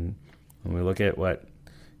 And when we look at what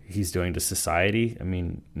he's doing to society,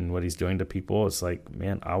 and what he's doing to people, it's like,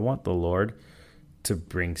 man, I want the Lord to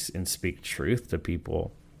bring and speak truth to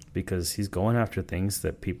people, because he's going after things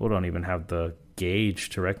that people don't even have the gauge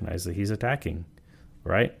to recognize that he's attacking,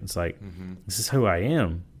 right? It's like, This is who I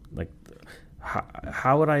am.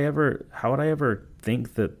 How would I ever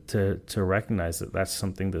think that to recognize that that's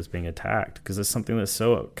something that's being attacked? Because it's something that's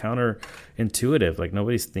so counterintuitive.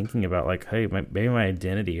 Nobody's thinking about hey, maybe my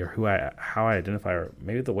identity, or how I identify, or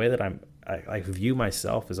maybe the way that I view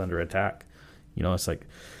myself is under attack.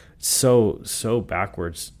 It's so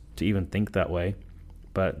backwards to even think that way,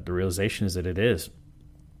 but the realization is that it is.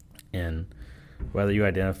 And whether you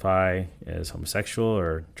identify as homosexual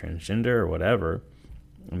or transgender or whatever,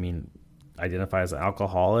 identify as an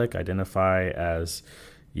alcoholic, identify as,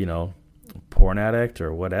 porn addict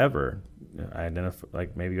or whatever,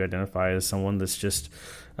 maybe you identify as someone that's just,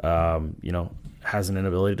 has an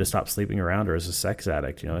inability to stop sleeping around, or as a sex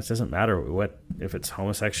addict. It doesn't matter if it's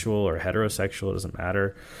homosexual or heterosexual. It doesn't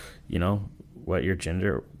matter, what your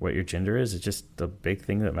gender is. It's just the big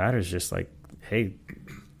thing that matters. Just hey,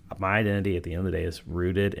 my identity at the end of the day is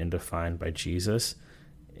rooted and defined by Jesus.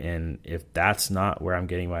 And if that's not where I'm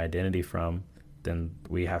getting my identity from, then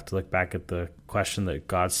we have to look back at the question that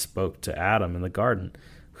God spoke to Adam in the garden.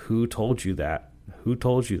 Who told you that? Who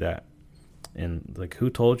told you that? And who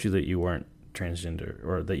told you that you weren't transgender,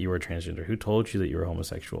 or that you were transgender? Who told you that you were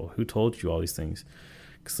homosexual? Who told you all these things?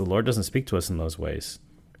 Because the Lord doesn't speak to us in those ways.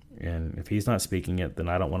 And if he's not speaking it, then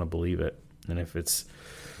I don't want to believe it. And if it's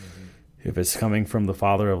coming from the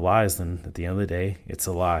father of lies, then at the end of the day, it's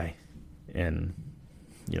a lie. And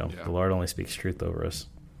the Lord only speaks truth over us.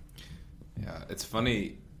 Yeah, it's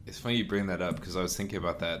funny. It's funny you bring that up, because I was thinking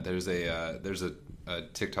about that. There's a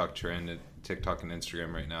TikTok trend, TikTok and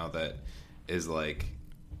Instagram right now, that is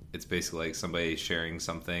it's basically somebody sharing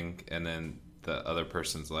something, and then the other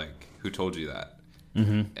person's like, "Who told you that?"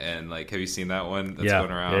 Mm-hmm. And have you seen that one that's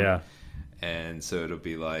going around? Yeah. And so it'll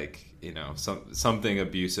be something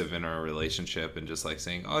abusive in our relationship, and just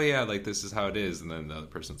saying, "Oh yeah, this is how it is," and then the other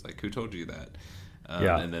person's like, "Who told you that?"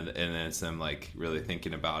 And then it's them really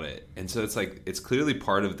thinking about it. And so it's clearly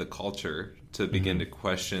part of the culture to begin to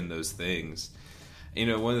question those things. One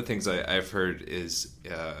of the things I've heard is,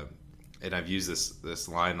 and I've used this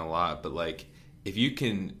line a lot, but if you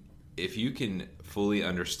can fully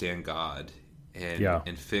understand God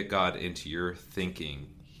and fit God into your thinking,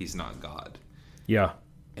 he's not God. Yeah.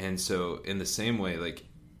 And so in the same way,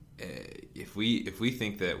 if we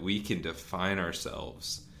think that we can define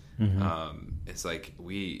ourselves, it's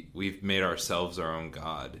we've made ourselves our own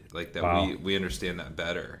God, that. Wow. we understand that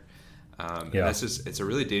better. And it's a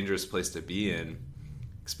really dangerous place to be in,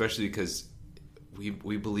 especially because we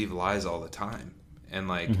believe lies all the time. And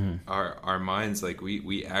our minds,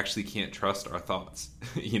 we actually can't trust our thoughts,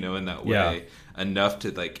 in that way enough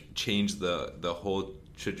to change the whole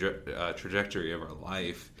trajectory of our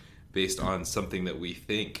life based on something that we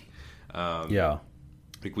think.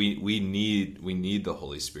 We need the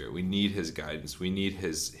Holy Spirit. We need his guidance. We need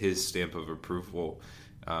his stamp of approval.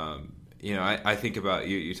 I think about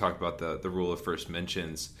you talk about the rule of first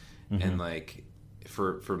mentions, and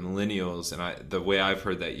for millennials, and the way I've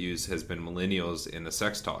heard that used has been millennials in the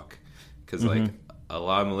sex talk, because a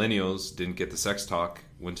lot of millennials didn't get the sex talk,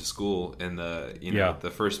 went to school, and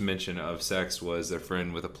the first mention of sex was their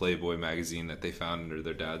friend with a Playboy magazine that they found under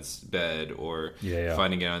their dad's bed, or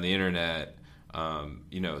finding it on the internet,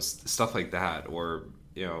 stuff like that, or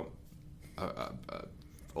a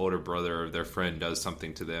older brother of their friend does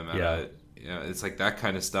something to them it's like that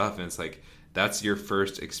kind of stuff, and it's like that's your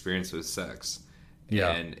first experience with sex.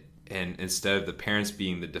 And instead of the parents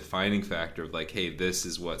being the defining factor of like, hey, this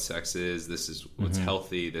is what sex is, this is what's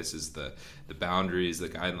healthy, this is the boundaries, the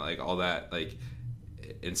guideline, like all that, like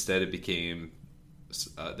instead it became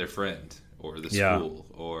their friend or the school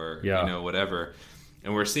or whatever.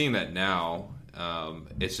 And we're seeing that now.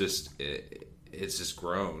 It's just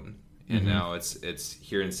grown. And now it's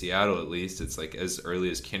here in Seattle, at least, it's like as early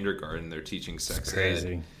as kindergarten they're teaching sex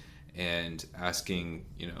ed. And asking,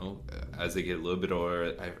 as they get a little bit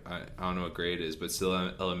older, I don't know what grade it is, but still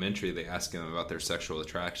elementary, they ask them about their sexual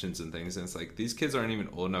attractions and things. And it's like, these kids aren't even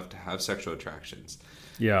old enough to have sexual attractions.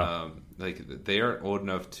 Like they aren't old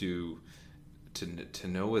enough to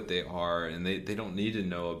know what they are, and they don't need to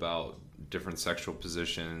know about different sexual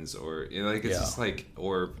positions or it's just like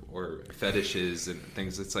or fetishes and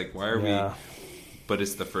things. It's like, why are we? But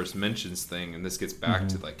it's the first mentions thing, and this gets back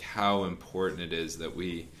to like how important it is that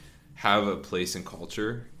we have a place in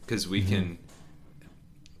culture, because we can.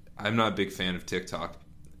 I'm not a big fan of TikTok,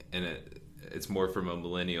 and it's more from a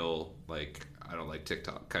millennial, like, I don't like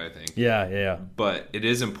TikTok kind of thing. Yeah. But it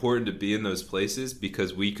is important to be in those places,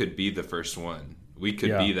 because we could be the first one. We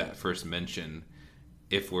could be that first mention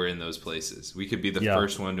if we're in those places. We could be the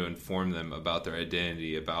first one to inform them about their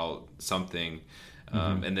identity, about something.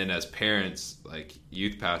 And then as parents, like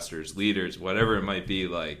youth pastors, leaders, whatever it might be,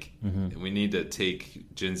 like we need to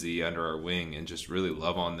take Gen Z under our wing and just really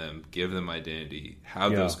love on them, give them identity,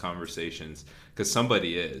 have those conversations, because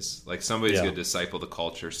somebody's going to disciple the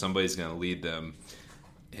culture, somebody's going to lead them,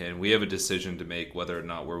 and we have a decision to make whether or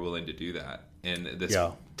not we're willing to do that. And this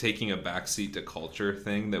taking a backseat to culture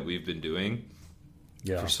thing that we've been doing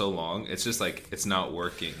for so long, it's just like, it's not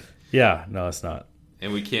working. No, it's not.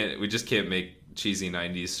 And we just can't make cheesy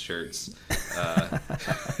 90s shirts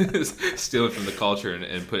steal it from the culture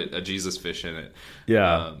and put a Jesus fish in it.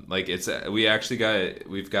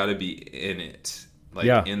 We've got to be in it,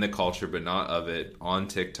 like in the culture, but not of it, on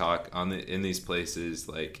TikTok, in these places.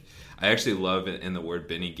 Like, I actually love it in the word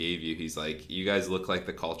Benny gave you. He's like, you guys look like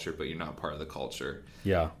the culture, but you're not part of the culture.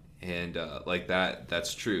 And like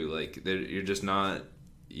that's true. Like, you're just not,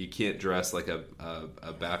 you can't dress like a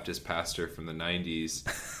Baptist pastor from the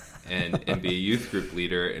 90s and be a youth group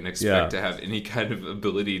leader and expect to have any kind of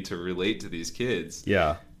ability to relate to these kids.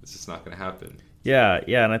 It's just not going to happen.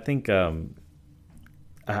 And I think I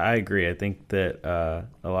agree. I think that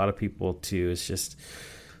a lot of people too, is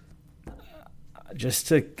just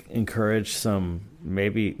to encourage some,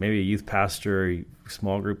 maybe a youth pastor,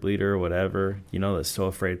 small group leader, or whatever, that's so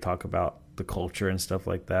afraid to talk about the culture and stuff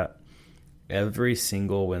like that. Every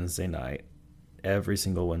single Wednesday night,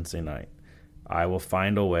 I will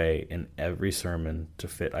find a way in every sermon to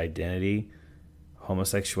fit identity,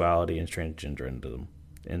 homosexuality, and transgender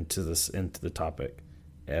into the topic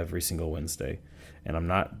every single Wednesday. And I'm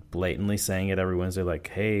not blatantly saying it every Wednesday like,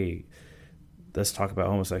 hey, let's talk about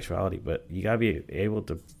homosexuality, but you gotta be able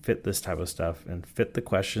to fit this type of stuff and fit the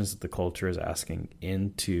questions that the culture is asking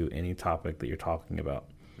into any topic that you're talking about.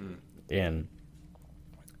 And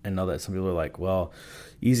I know that some people are like, well,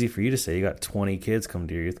 easy for you to say, you got 20 kids come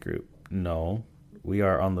to your youth group. No, we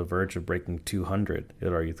are on the verge of breaking 200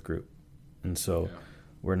 at our youth group. And so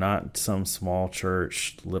we're not some small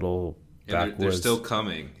church, little backwoods. They're still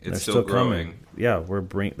coming. It's still growing. Yeah,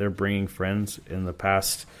 they're bringing friends. In the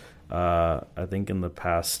past, I think in the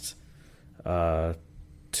past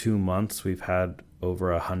 2 months, we've had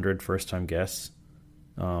over 100 first-time guests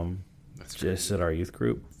just at our youth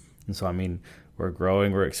group. And so, I mean, we're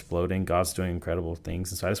growing, we're exploding. God's doing incredible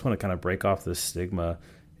things. And so I just want to kind of break off this stigma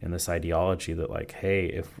and this ideology that, like, hey,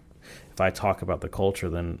 if I talk about the culture,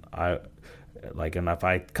 then and if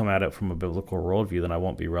I come at it from a biblical worldview, then I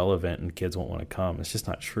won't be relevant and kids won't want to come. It's just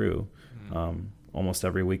not true. Almost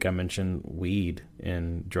every week I mention weed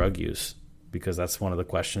and drug use, because that's one of the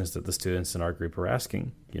questions that the students in our group are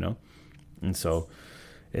asking, And so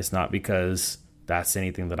it's not because that's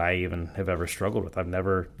anything that I even have ever struggled with. I've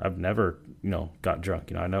never, got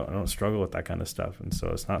drunk. I don't struggle with that kind of stuff. And so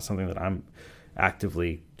it's not something that I'm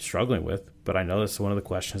actively struggling with, but I know that's one of the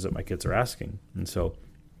questions that my kids are asking. And so,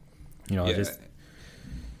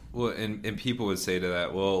 well, and people would say to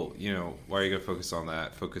that, well, why are you going to focus on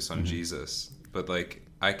that? Focus on Jesus. But like,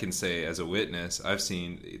 I can say as a witness, I've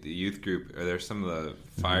seen the youth group. They're some of the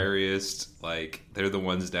fieriest. Like, they're the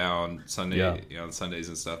ones down Sunday, on Sundays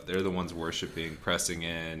and stuff. They're the ones worshiping, pressing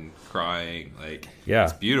in, crying. Like,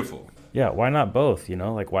 it's beautiful. Yeah, why not both?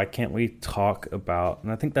 Like, why can't we talk about?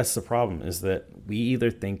 And I think that's the problem, is that we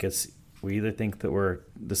either think that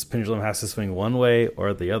this pendulum has to swing one way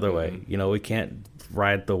or the other way. We can't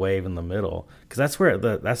ride the wave in the middle, because that's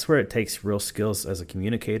where it takes real skills as a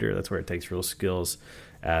communicator. That's where it takes real skills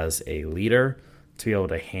as a leader to be able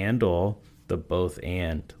to handle the both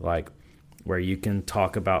and, like, where you can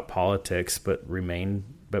talk about politics but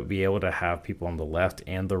be able to have people on the left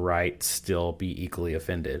and the right still be equally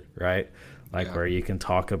offended, right? Like, where you can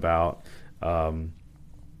talk about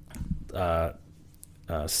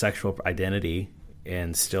sexual identity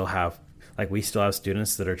and still have, like, we still have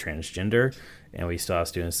students that are transgender, and we still have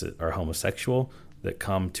students that are homosexual that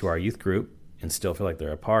come to our youth group and still feel like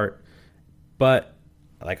they're a part. But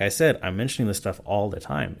like I said, I'm mentioning this stuff all the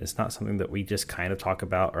time. It's not something that we just kind of talk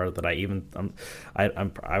about, or that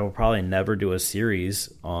I will probably never do a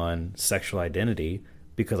series on sexual identity,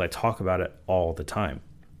 because I talk about it all the time.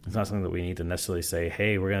 It's not something that we need to necessarily say,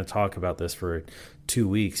 hey, we're going to talk about this for 2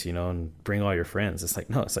 weeks, and bring all your friends. It's like,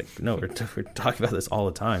 no, we're talking about this all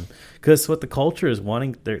the time, because it's what the culture is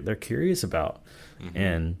wanting. They're curious about.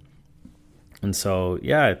 And so,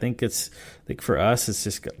 yeah, I think for us, it's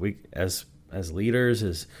just, we, as leaders,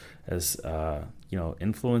 as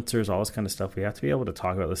influencers, all this kind of stuff, we have to be able to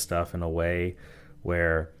talk about this stuff in a way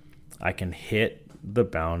where I can hit the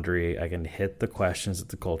boundary, I can hit the questions that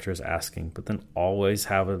the culture is asking, but then always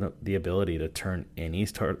have the ability to turn any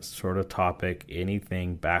sort of topic,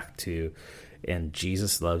 anything, back to, and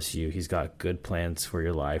Jesus loves you. He's got good plans for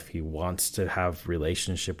your life. He wants to have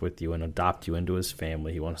relationship with you and adopt you into his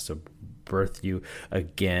family. He wants to birth you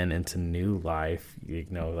again into new life.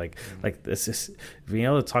 Like this is being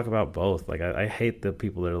able to talk about both. Like, I hate the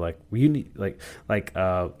people that are like,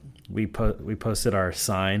 we posted our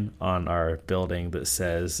sign on our building that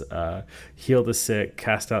says, heal the sick,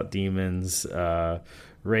 cast out demons,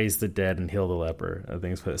 raise the dead, and heal the leper. I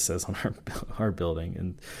think it's what it says on our building.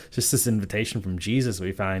 And just this invitation from Jesus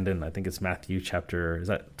we find in, I think it's Matthew chapter, is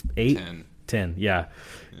that 8? 10. Yeah.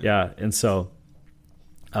 And so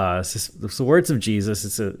it's the words of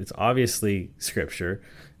Jesus. It's obviously scripture.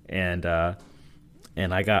 And I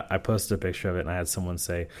posted a picture of it, and I had someone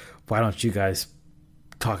say, why don't you guys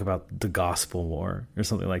talk about the gospel more, or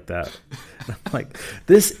something like that? And I'm like,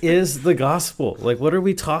 this is the gospel. Like, what are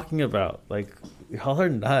we talking about? Like, y'all are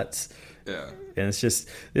nuts. Yeah. And it's just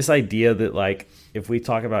this idea that, like, if we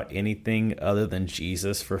talk about anything other than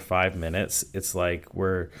Jesus for 5 minutes, it's like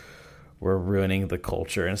we're ruining the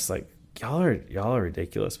culture. And it's like, y'all are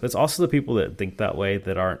ridiculous. But it's also the people that think that way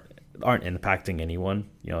that aren't impacting anyone.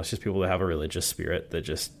 It's just people that have a religious spirit that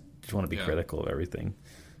just want to be critical of everything.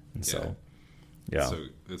 And so, yeah.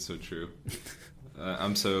 It's so true.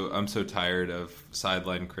 I'm so tired of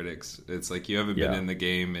sideline critics. It's like, you haven't been in the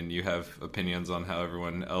game, and you have opinions on how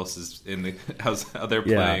everyone else is how they're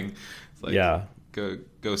playing. It's like,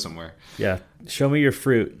 go somewhere. Yeah. Show me your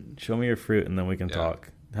fruit, and then we can talk.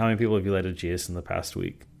 How many people have you led to Jesus in the past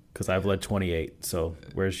week? Because I've led 28. So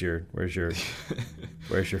where's your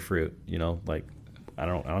fruit? Like, I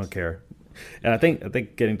don't care. And I think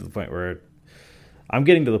getting to the point where I'm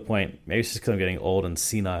getting to the point, maybe it's just because I'm getting old and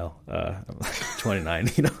senile. I'm like 29,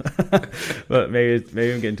 but maybe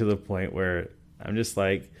I'm getting to the point where I'm just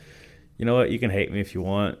like, you know what? You can hate me if you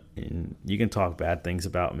want, and you can talk bad things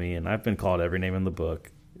about me. And I've been called every name in the book.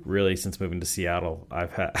 Really, since moving to Seattle,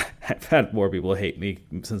 I've had more people hate me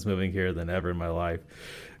since moving here than ever in my life.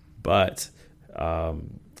 But I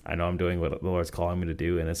know I'm doing what the Lord's calling me to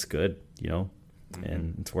do, and it's good,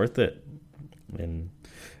 and it's worth it. And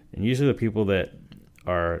usually the people that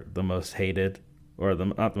are the most hated, or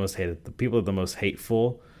not the most hated, the people that are the most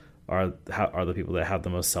hateful are the people that have the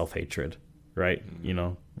most self-hatred, right?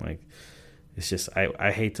 Like, it's just, I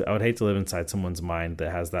would hate to live inside someone's mind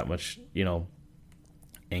that has that much,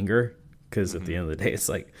 anger, because at the end of the day, it's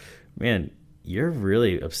like, man, you're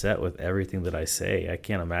really upset with everything that I say. I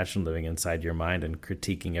can't imagine living inside your mind and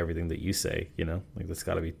critiquing everything that you say, like, that's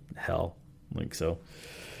got to be hell. Like, so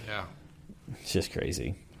yeah, it's just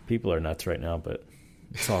crazy. People are nuts right now, but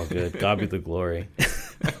it's all good. God be the glory.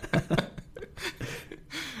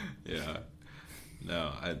 Yeah.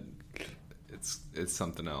 No, it's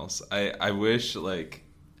something else. I wish, like,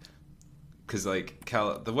 because, like,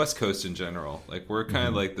 the West Coast in general, like, we're kind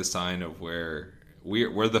of like the sign of where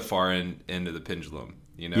we're the far end of the pendulum,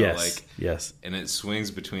 Yes. like, yes, and it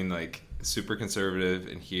swings between, like, super conservative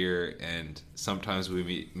and here, and sometimes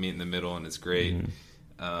we meet in the middle, and it's great.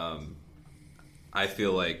 I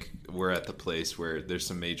feel like we're at the place where there's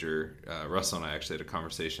some major, Russell and I actually had a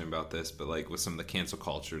conversation about this, but like with some of the cancel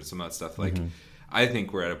culture and some of that stuff, like I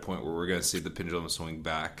think we're at a point where we're going to see the pendulum swing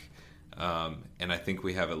back. And I think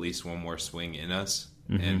we have at least one more swing in us.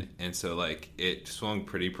 And so like it swung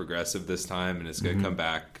pretty progressive this time, and it's going to come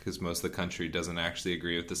back because most of the country doesn't actually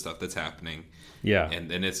agree with the stuff that's happening. Yeah.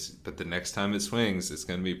 And then but the next time it swings, it's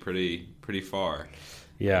going to be pretty far.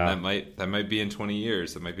 Yeah. And that might be in 20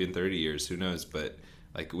 years. That might be in 30 years. Who knows? But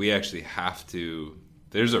like we actually have to,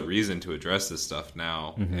 there's a reason to address this stuff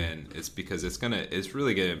now. And it's because it's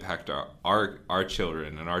really going to impact our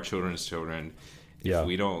children and our children's children. If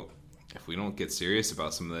we don't get serious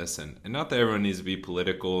about some of this, and not that everyone needs to be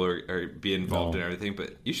political or be involved in everything,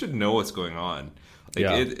 but you should know what's going on. Like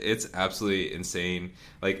it's absolutely insane.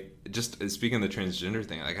 Like just speaking of the transgender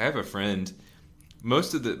thing, like I have a friend,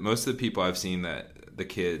 most of the people I've seen that the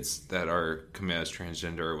kids that are coming out as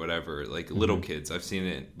transgender or whatever, like little kids, I've seen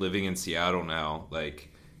it living in Seattle now, like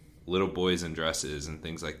little boys in dresses and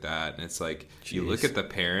things like that. And it's like, you look at the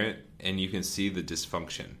parent and you can see the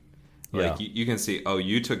dysfunction. Like you can see, oh,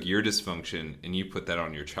 you took your dysfunction and you put that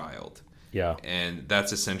on your child. Yeah. And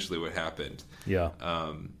that's essentially what happened. Yeah.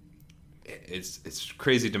 It's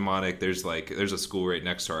crazy demonic. There's a school right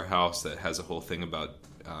next to our house that has a whole thing about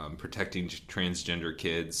protecting transgender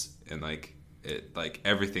kids, and like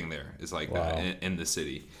everything there is like that in the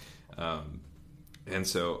city. And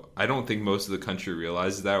so I don't think most of the country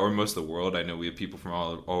realizes that, or most of the world. I know we have people from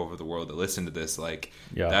all over the world that listen to this. Like,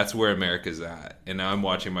 that's where America's at. And now I'm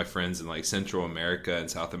watching my friends in like Central America and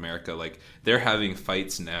South America. Like, they're having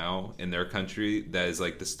fights now in their country that is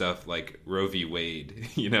like the stuff like Roe v. Wade,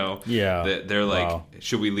 you know? Yeah. That they're like,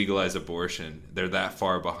 should we legalize abortion? They're that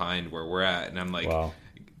far behind where we're at. And I'm like,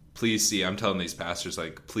 please see, I'm telling these pastors,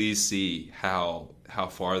 like, please see how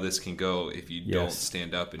far this can go if you don't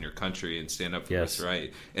stand up in your country and stand up for what's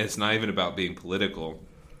right. And it's not even about being political,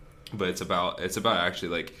 but it's about actually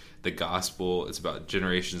like the gospel. It's about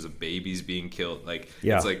generations of babies being killed. Like,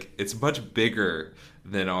 it's much bigger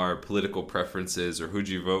than our political preferences or who'd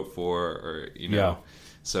you vote for, or, you know. Yeah.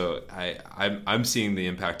 So I'm seeing the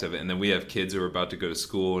impact of it. And then we have kids who are about to go to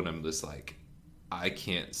school, and I'm just like, I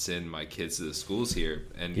can't send my kids to the schools here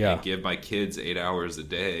and give my kids 8 hours a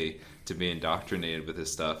day to be indoctrinated with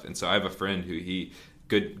this stuff. And so I have a friend who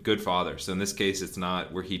good father. So in this case, it's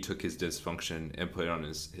not where he took his dysfunction and put it on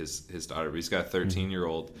his daughter, but he's got a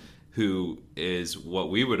 13-year-old who is what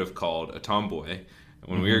we would have called a tomboy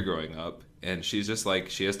when we were growing up. And she's just like,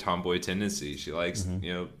 she has tomboy tendencies. She likes,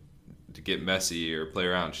 you know, to get messy or play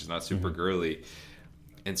around. She's not super girly.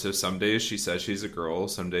 And so some days she says she's a girl,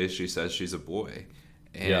 some days she says she's a boy.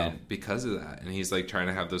 And because of that, and he's like trying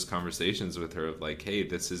to have those conversations with her of like, hey,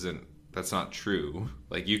 that's not true.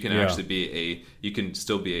 Like, you can actually you can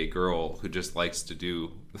still be a girl who just likes to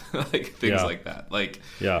do like things like that. Like,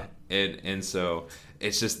 and so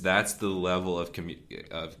it's just, that's the level of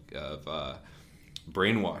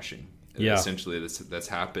brainwashing essentially that's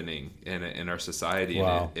happening in our society.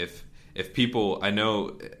 And if people, I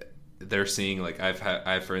know they're seeing, like, I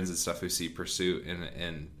have friends and stuff who see Pursuit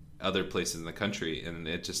and other places in the country, and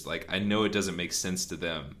it just, like, I know it doesn't make sense to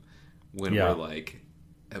them when we're like,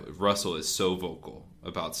 Russell is so vocal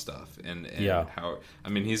about stuff, and how, I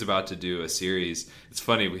mean, he's about to do a series. It's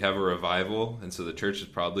funny, we have a revival, and so the church is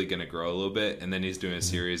probably going to grow a little bit, and then he's doing a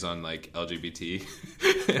series on like LGBT.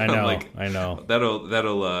 I know.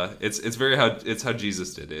 That'll it's how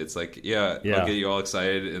Jesus did it. It's like, I'll get you all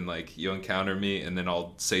excited, and like, you'll encounter me, and then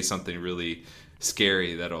I'll say something really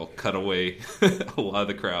scary that'll cut away a lot of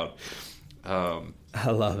the crowd. I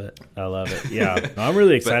love it. Yeah, I'm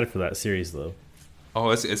really excited for that series though.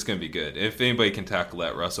 Oh, it's going to be good. If anybody can tackle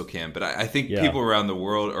that, Russell can. But I think people around the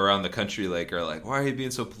world, around the country, like, are like, why are you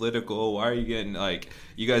being so political? Why are you getting, like,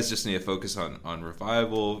 you guys just need to focus on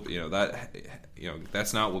revival. You know,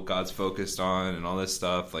 that's not what God's focused on, and all this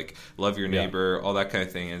stuff. Like, love your neighbor, all that kind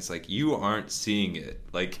of thing. And it's like, you aren't seeing it.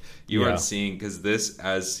 Like, you aren't seeing, because this,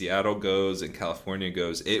 as Seattle goes and California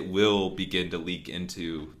goes, it will begin to leak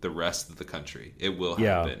into the rest of the country. It will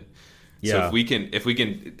happen. So if we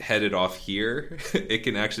can head it off here, it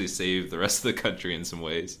can actually save the rest of the country in some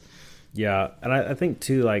ways. Yeah, and I think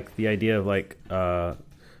too, like, the idea of like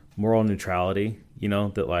moral neutrality. You know,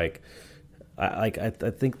 that like I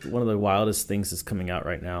think one of the wildest things that's coming out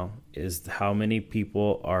right now is how many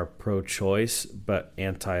people are pro-choice but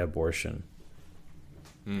anti-abortion.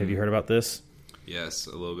 Have you heard about this? Yes,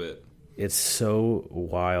 a little bit. It's so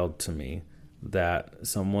wild to me that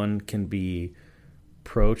someone can be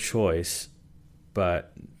pro-choice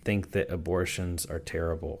but think that abortions are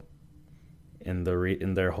terrible, and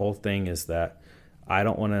their whole thing is that I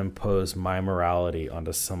don't want to impose my morality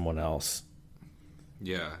onto someone else.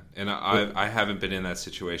 Yeah, and I haven't been in that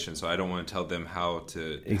situation, so I don't want to tell them how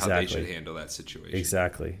they should handle that situation.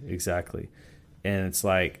 Exactly. And it's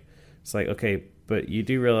like okay, but you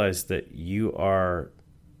do realize that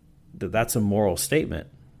that's a moral statement,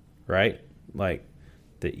 right? Like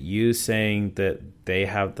that you saying that they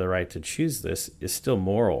have the right to choose this is still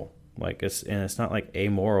moral. Like it's not like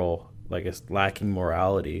amoral, like it's lacking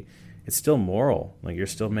morality. It's still moral. Like you're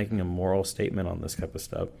still making a moral statement on this type of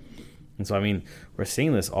stuff. And so, I mean, we're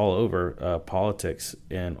seeing this all over politics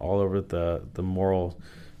and all over the moral.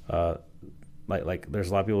 Like, there's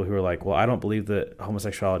a lot of people who are like, well, I don't believe that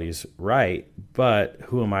homosexuality is right, but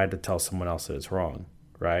who am I to tell someone else that it's wrong,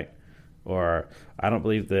 right? Or I don't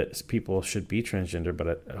believe that people should be transgender,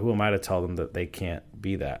 but who am I to tell them that they can't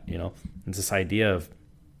be that? You know, it's this idea of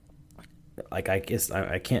like, I guess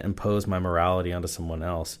I can't impose my morality onto someone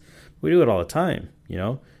else. We do it all the time, you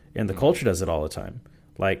know, and the culture does it all the time.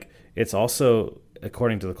 Like, it's also,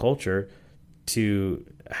 according to the culture, to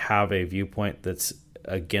have a viewpoint that's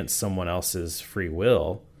against someone else's free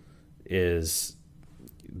will is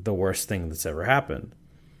the worst thing that's ever happened.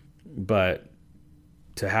 But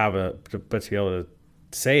to be able to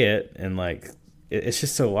say it and like, it's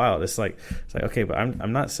just so wild. It's like, okay, but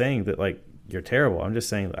I'm not saying that like you're terrible. I'm just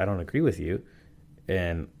saying that I don't agree with you,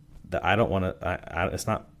 and that I don't want to. It's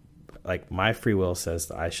not like my free will says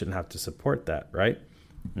that I shouldn't have to support that, right?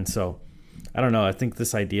 And so, I don't know. I think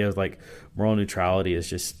this idea of like moral neutrality is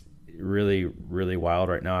just really, really wild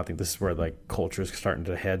right now. I think this is where like culture is starting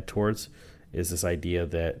to head towards, is this idea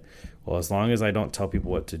that, well, as long as I don't tell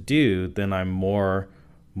people what to do, then I'm more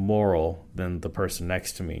moral than the person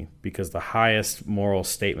next to me, because the highest moral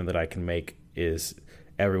statement that I can make is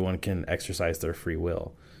everyone can exercise their free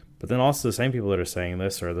will. But then also the same people that are saying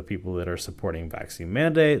this are the people that are supporting vaccine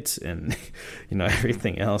mandates and you know,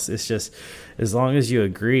 everything else. It's just, as long as you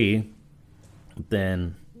agree,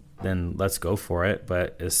 then let's go for it.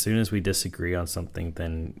 But as soon as we disagree on something,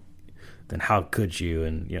 then how could you?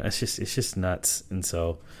 And you know, it's just nuts. And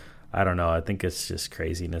so I don't know. I think it's just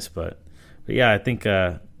craziness. But yeah, I think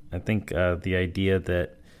the idea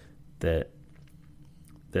that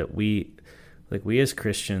we as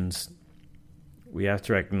Christians, we have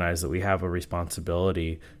to recognize that we have a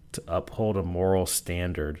responsibility to uphold a moral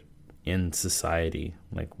standard in society.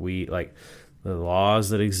 Like the laws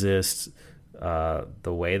that exist, the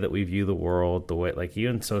way that we view the world, the way, like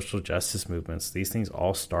even social justice movements, these things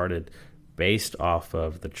all started based off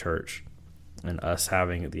of the church and us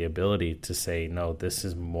having the ability to say, no, this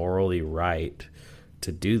is morally right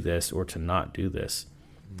to do this or to not do this.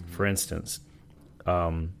 Mm-hmm. For instance,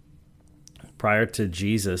 prior to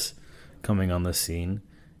Jesus coming on the scene,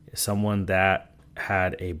 someone that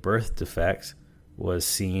had a birth defect was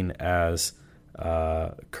seen as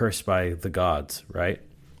cursed by the gods, right?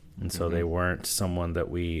 And so they weren't someone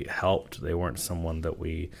that we helped. They weren't someone that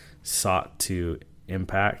we sought to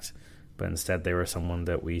impact, but instead they were someone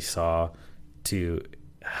that we saw to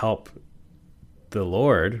help the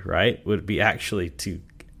Lord, right? Would be actually to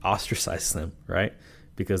ostracize them, right?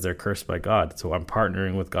 Because they're cursed by God. So I'm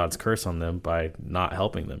partnering with God's curse on them by not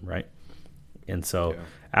helping them, right? And so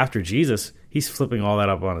after Jesus, he's flipping all that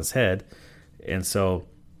up on his head. And so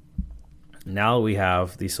now we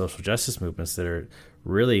have these social justice movements that are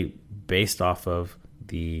really based off of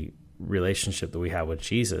the relationship that we have with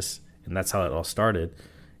Jesus. And that's how it all started.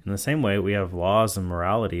 In the same way, we have laws and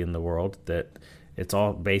morality in the world that it's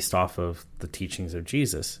all based off of the teachings of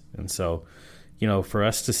Jesus. And so, you know, for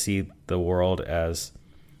us to see the world as,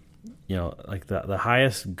 you know, like the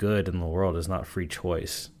highest good in the world is not free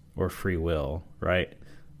choice or free will, right?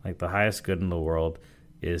 Like the highest good in the world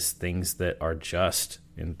is things that are just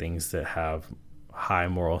and things that have high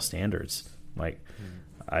moral standards. Like,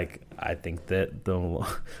 I think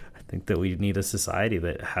that we need a society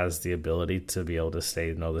that has the ability to be able to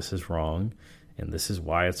say, no, this is wrong, and this is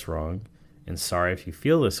why it's wrong, and sorry if you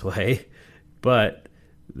feel this way, but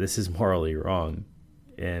this is morally wrong,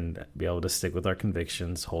 and be able to stick with our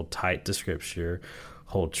convictions, hold tight to Scripture,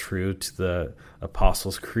 hold true to the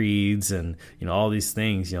apostles' creeds, and you know, all these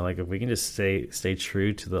things. You know, like if we can just stay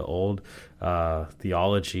true to the old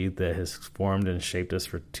theology that has formed and shaped us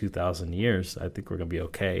for 2,000 years, I think we're gonna be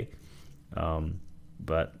okay.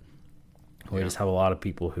 But we just have a lot of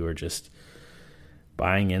people who are just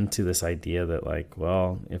buying into this idea that, like,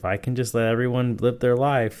 well, if I can just let everyone live their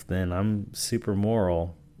life, then I'm super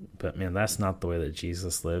moral. But man, that's not the way that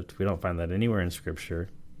Jesus lived. We don't find that anywhere in Scripture.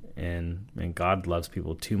 And God loves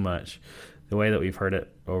people too much. The way that we've heard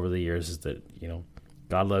it over the years is that, you know,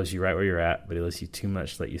 God loves you right where you're at, but he loves you too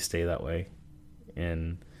much to let you stay that way.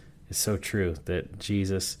 And is so true, that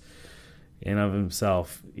Jesus, in of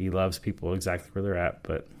himself, he loves people exactly where they're at,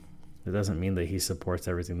 but it doesn't mean that he supports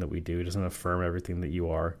everything that we do. He doesn't affirm everything that you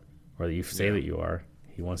are or that you say that you are.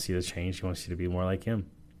 He wants you to change. He wants you to be more like him.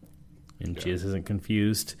 And Jesus isn't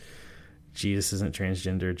confused. Jesus isn't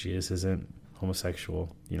transgender. Jesus isn't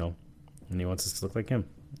homosexual, and he wants us to look like him.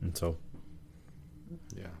 And so,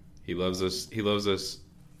 he loves us. He loves us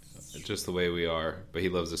just the way we are, but he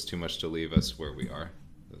loves us too much to leave us where we are.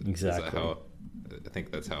 Exactly. I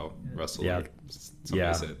think that's how Russell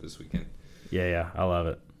somebody said it this weekend. Yeah. I love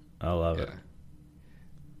it. It.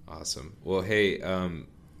 Awesome. Well, hey,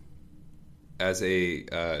 as to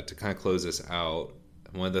kind of close this out,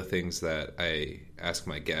 one of the things that I ask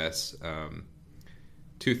my guests,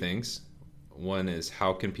 two things. One is,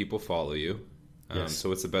 how can people follow you? So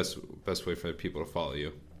what's the best way for people to follow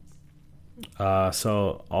you?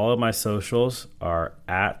 So all of my socials are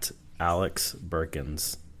at Alex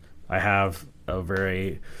Burkins. I have a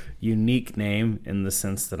very unique name in the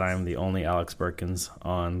sense that I'm the only Alex Burkins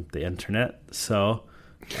on the internet. So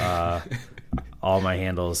all my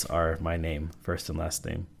handles are my name, first and last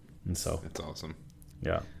name. And so that's awesome.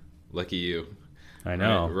 Yeah. Lucky you. I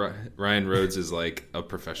know. Ryan Rhodes is like a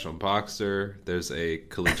professional boxer. There's a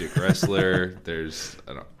collegiate wrestler. There's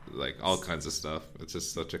like all kinds of stuff. It's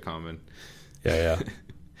just such a common. Yeah.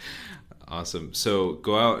 Awesome. So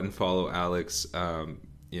go out and follow Alex.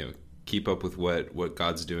 Keep up with what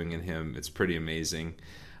God's doing in him. It's pretty amazing.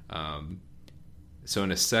 So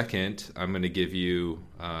in a second, I'm going to give you.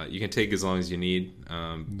 You can take as long as you need.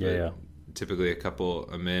 Typically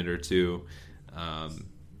a minute or two.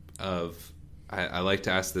 I like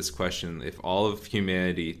to ask this question: if all of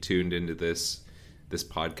humanity tuned into this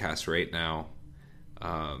podcast right now,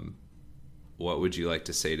 what would you like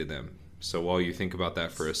to say to them? So while you think about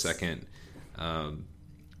that for a second, and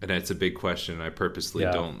it's a big question, I purposely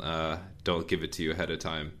don't give it to you ahead of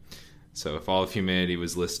time. So if all of humanity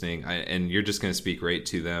was listening, and you're just going to speak right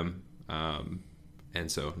to them, and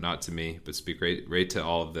so not to me, but speak right to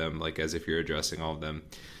all of them, like as if you're addressing all of them.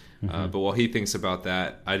 But while he thinks about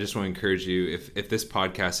that, I just want to encourage you, if this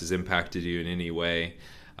podcast has impacted you in any way,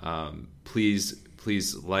 please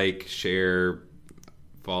like, share,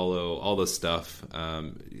 follow, all this stuff.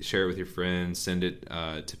 Share it with your friends, send it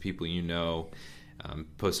to people you know,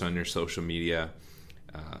 post on your social media.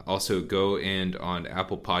 Also, go and on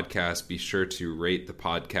Apple Podcasts, be sure to rate the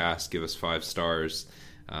podcast, give us 5 stars.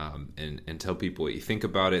 And tell people what you think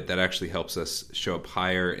about it. That actually helps us show up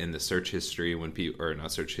higher in the search history when people, or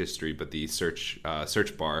not search history, but the search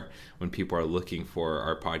bar when people are looking for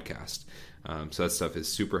our podcast. So that stuff is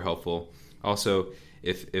super helpful. Also,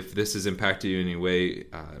 if this has impacted you in any way,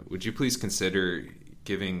 would you please consider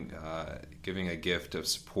giving a gift of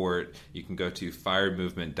support? You can go to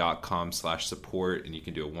firemovement.com/support, and you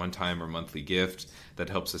can do a one-time or monthly gift that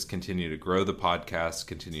helps us continue to grow the podcast,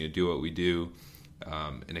 continue to do what we do.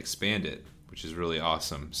 And expand it, which is really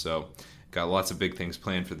awesome. So got lots of big things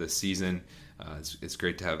planned for this season. It's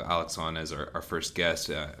great to have Alex on as our first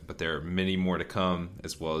guest, but there are many more to come,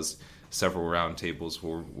 as well as several roundtables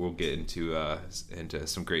where we'll get into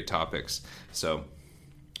some great topics. So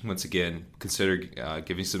once again, consider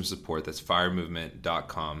giving some support. That's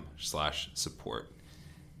firemovement.com/support.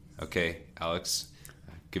 Okay, Alex,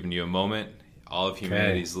 giving you a moment. All of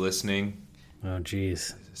humanity's listening. Oh,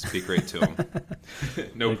 geez. Speak right to them.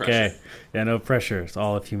 No pressure. Okay. Yeah, no pressure. It's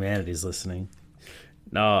all of humanity's listening.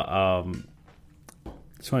 No,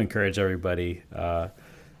 just want to encourage everybody.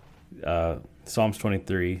 Psalms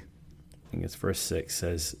 23, I think it's verse 6,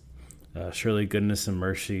 says, surely goodness and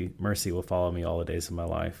mercy will follow me all the days of my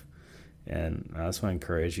life. And I just want to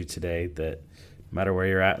encourage you today that no matter where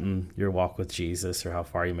you're at in your walk with Jesus, or how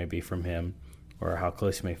far you may be from him, or how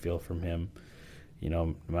close you may feel from him,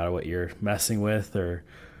 no matter what you're messing with, or,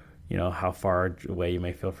 how far away you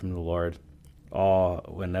may feel from the Lord,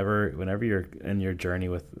 whenever you're in your journey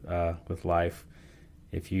with life,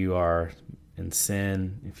 if you are in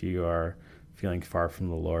sin, if you are feeling far from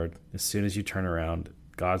the Lord, as soon as you turn around,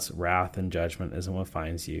 God's wrath and judgment isn't what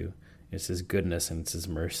finds you. It's his goodness and it's his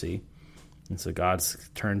mercy. And so God's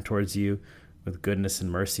turned towards you with goodness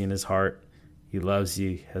and mercy in his heart. He loves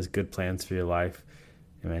you, has good plans for your life.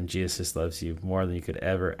 And man, Jesus just loves you more than you could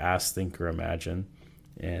ever ask, think, or imagine.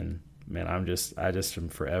 And man, I just am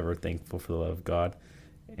forever thankful for the love of God.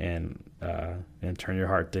 And turn your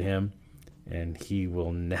heart to him, and he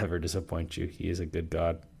will never disappoint you. He is a good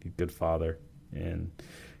God, a good Father, and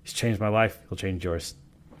he's changed my life. He'll change yours.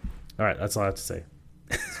 All right, that's all I have to say.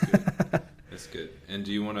 That's good. And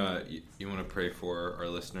do you want to pray for our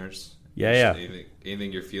listeners? Yeah.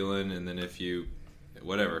 Anything you're feeling, and then if you,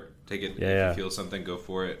 whatever, take it. Yeah. If you feel something, go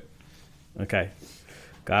for it. Okay.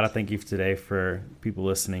 God, I thank you today for people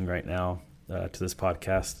listening right now to this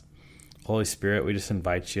podcast. Holy Spirit, we just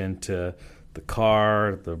invite you into the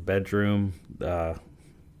car, the bedroom,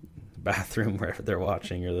 bathroom, wherever they're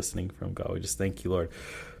watching or listening from. God, we just thank you, Lord,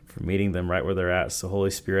 for meeting them right where they're at. So,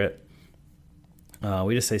 Holy Spirit,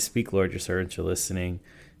 we just say, speak, Lord, your servants are listening.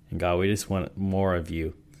 And God, we just want more of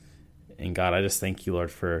you. And God, I just thank you, Lord,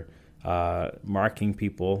 for marking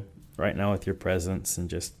people right now with your presence and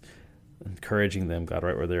just encouraging them, God,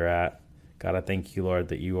 right where they're at. God, I thank you, Lord,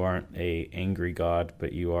 that you aren't a angry God,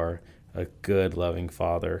 but you are a good, loving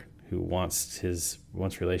Father who wants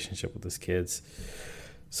relationship with his kids.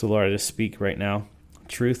 So, Lord, I just speak right now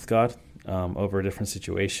truth, God, over different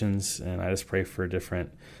situations, and I just pray for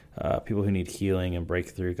different people who need healing and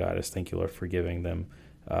breakthrough. God, I just thank you, Lord, for giving them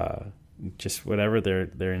just whatever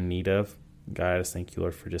they're in need of. God, I just thank you,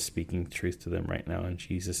 Lord, for just speaking truth to them right now in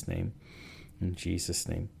Jesus' name. In Jesus'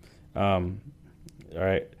 name. All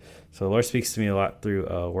right. So the Lord speaks to me a lot through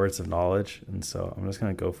words of knowledge, and so I'm just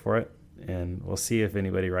going to go for it, and we'll see if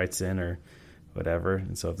anybody writes in or whatever.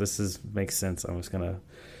 And so if this makes sense, I'm just going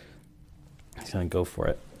to go for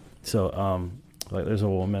it. So like there's a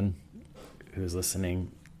woman who's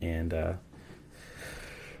listening, and I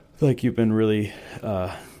feel like you've been really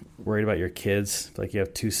worried about your kids. I feel like you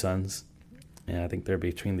have 2 sons, and I think they're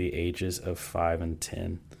between the ages of 5 and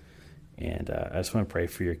 10. And I just want to pray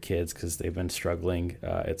for your kids because they've been struggling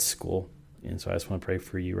at school. And so I just want to pray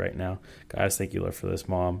for you right now. God, I just thank you, Lord, for this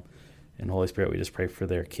mom. And Holy Spirit, we just pray for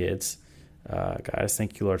their kids. God, I just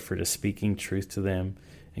thank you, Lord, for just speaking truth to them.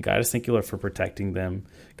 And God, I just thank you, Lord, for protecting them.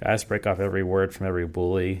 God, I just break off every word from every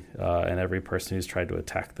bully and every person who's tried to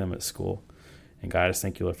attack them at school. And God, I just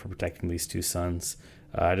thank you, Lord, for protecting these 2 sons.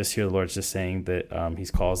 I just hear the Lord just saying that he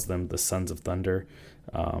calls them the sons of thunder.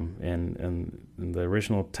 And in the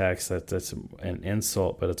original text, that's an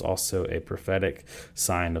insult, but it's also a prophetic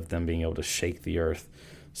sign of them being able to shake the earth.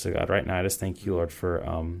 So God, right now, I just thank you, Lord, for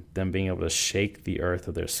them being able to shake the earth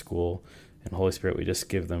of their school. And Holy Spirit, we just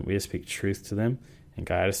speak truth to them. And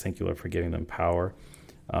God, I just thank you, Lord, for giving them power.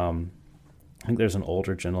 I think there's an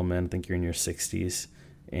older gentleman, I think you're in your 60s,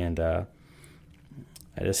 and I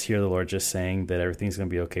just hear the Lord just saying that everything's going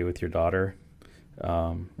to be okay with your daughter.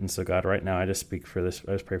 And so, God, right now, I just speak for this.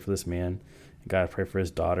 I just pray for this man. God, I pray for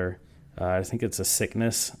his daughter. I think it's a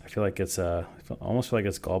sickness. I feel like almost feel like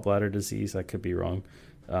it's gallbladder disease. I could be wrong.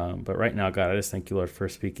 But right now, God, I just thank you, Lord, for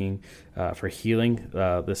speaking, for healing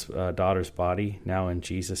this daughter's body now in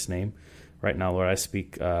Jesus' name. Right now, Lord, I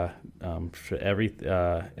speak for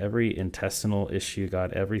every intestinal issue,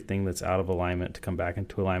 God, everything that's out of alignment to come back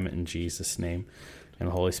into alignment in Jesus' name. And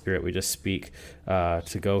Holy Spirit, we just speak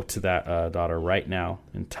to go to that daughter right now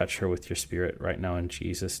and touch her with your Spirit right now in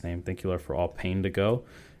Jesus' name. Thank you, Lord, for all pain to go.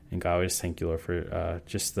 And God, we just thank you, Lord, for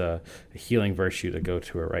just the healing virtue to go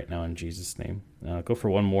to her right now in Jesus' name. Go for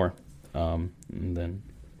one more, and then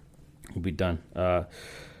we'll be done. I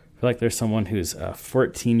feel like there's someone who's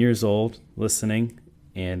 14 years old listening,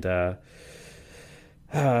 and I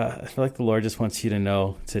feel like the Lord just wants you to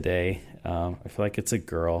know today. I feel like it's a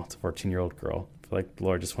girl. It's a 14-year-old girl. I feel like the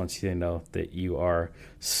Lord just wants you to know that you are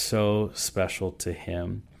so special to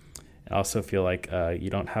Him. I also feel like you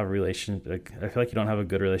don't have a relationship. I feel like you don't have a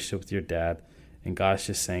good relationship with your dad, and God's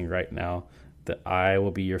just saying right now that I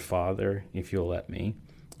will be your father if you'll let me.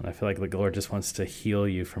 And I feel like the Lord just wants to heal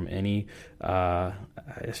you from any. I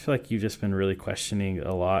just feel like you've just been really questioning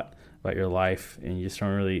a lot about your life, and you just don't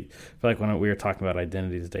really feel like when we were talking about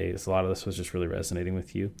identity today, a lot of this was just really resonating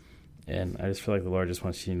with you. And I just feel like the Lord just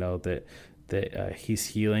wants you to know that He's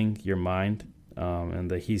healing your mind,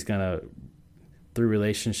 and that He's gonna, through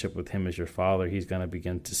relationship with Him as your Father, He's going to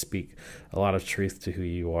begin to speak a lot of truth to who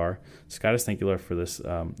you are. So God, I just thank you, Lord, for this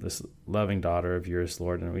loving daughter of yours,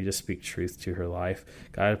 Lord, and we just speak truth to her life.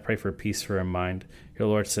 God, I pray for peace for her mind. Your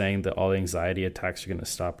Lord saying that all the anxiety attacks are going to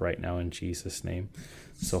stop right now in Jesus' name.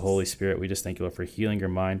 So Holy Spirit, we just thank you, Lord, for healing her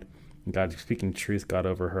mind, and God, speaking truth, God,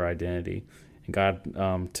 over her identity. And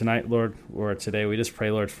God, tonight, Lord, or today, we just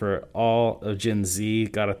pray, Lord, for all of Gen Z.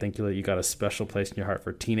 God, I thank you that you got a special place in your heart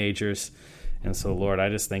for teenagers. And so, Lord, I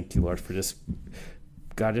just thank you, Lord, for just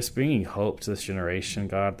bringing hope to this generation,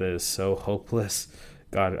 God, that is so hopeless.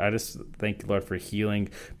 God, I just thank you, Lord, for healing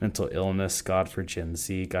mental illness, God, for Gen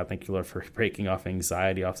Z. God, thank you, Lord, for breaking off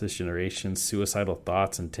anxiety off this generation, suicidal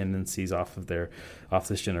thoughts and tendencies off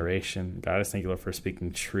this generation. God, I just thank you, Lord, for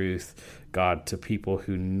speaking truth, God, to people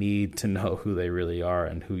who need to know who they really are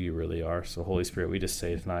and who you really are. So, Holy Spirit, we just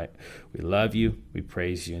say tonight, we love you, we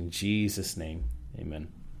praise you in Jesus' name. Amen.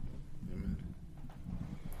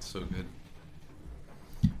 So good.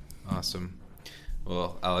 Awesome.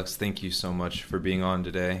 Well, Alex, thank you so much for being on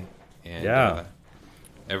today. And Yeah.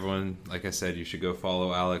 everyone, like I said, you should go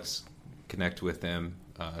follow Alex, connect with him,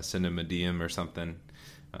 send him a DM or something,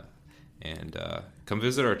 and come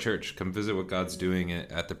visit our church. Come visit what God's doing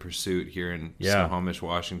at the Pursuit here in Snohomish,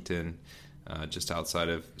 Washington, just outside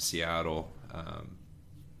of Seattle.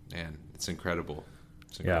 And it's incredible.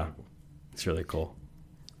 It's incredible. Yeah, it's really cool.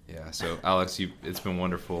 Yeah. So, Alex, it's been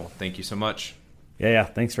wonderful. Thank you so much. Yeah.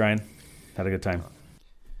 Thanks, Ryan. Had a good time.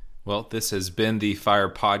 Well, this has been the Fire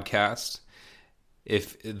Podcast.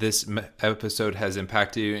 If this episode has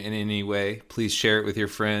impacted you in any way, please share it with your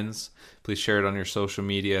friends. Please share it on your social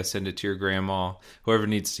media. Send it to your grandma, whoever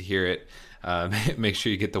needs to hear it. Make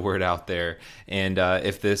sure you get the word out there. And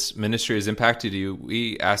if this ministry has impacted you,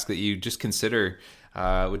 we ask that you just consider,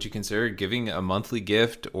 would you consider giving a monthly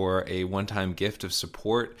gift or a one-time gift of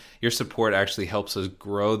support? Your support actually helps us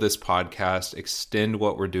grow this podcast, extend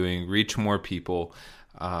what we're doing, reach more people.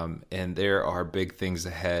 And there are big things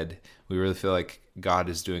ahead. We really feel like God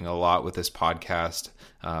is doing a lot with this podcast.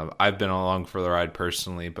 I've been along for the ride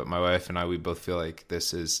personally, but my wife and I, we both feel like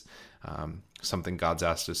this is something God's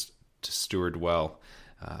asked us to steward well.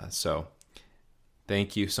 So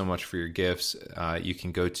thank you so much for your gifts. You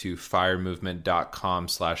can go to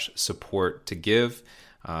firemovement.com/support to give.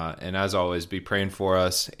 And as always, be praying for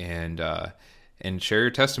us and share your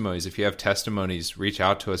testimonies. If you have testimonies, reach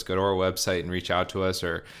out to us. Go to our website and reach out to us,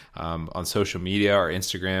 or on social media. Our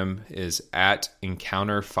Instagram is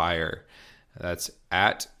 @EncounterFire. That's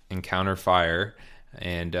 @EncounterFire.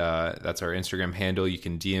 And that's our Instagram handle. You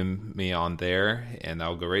can DM me on there, and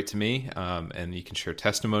that'll go right to me. And you can share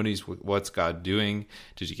testimonies. What's God doing?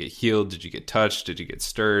 Did you get healed? Did you get touched? Did you get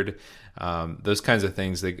stirred? Those kinds of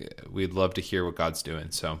things. We'd love to hear what God's doing.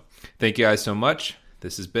 So thank you guys so much.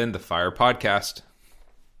 This has been the Fire Podcast.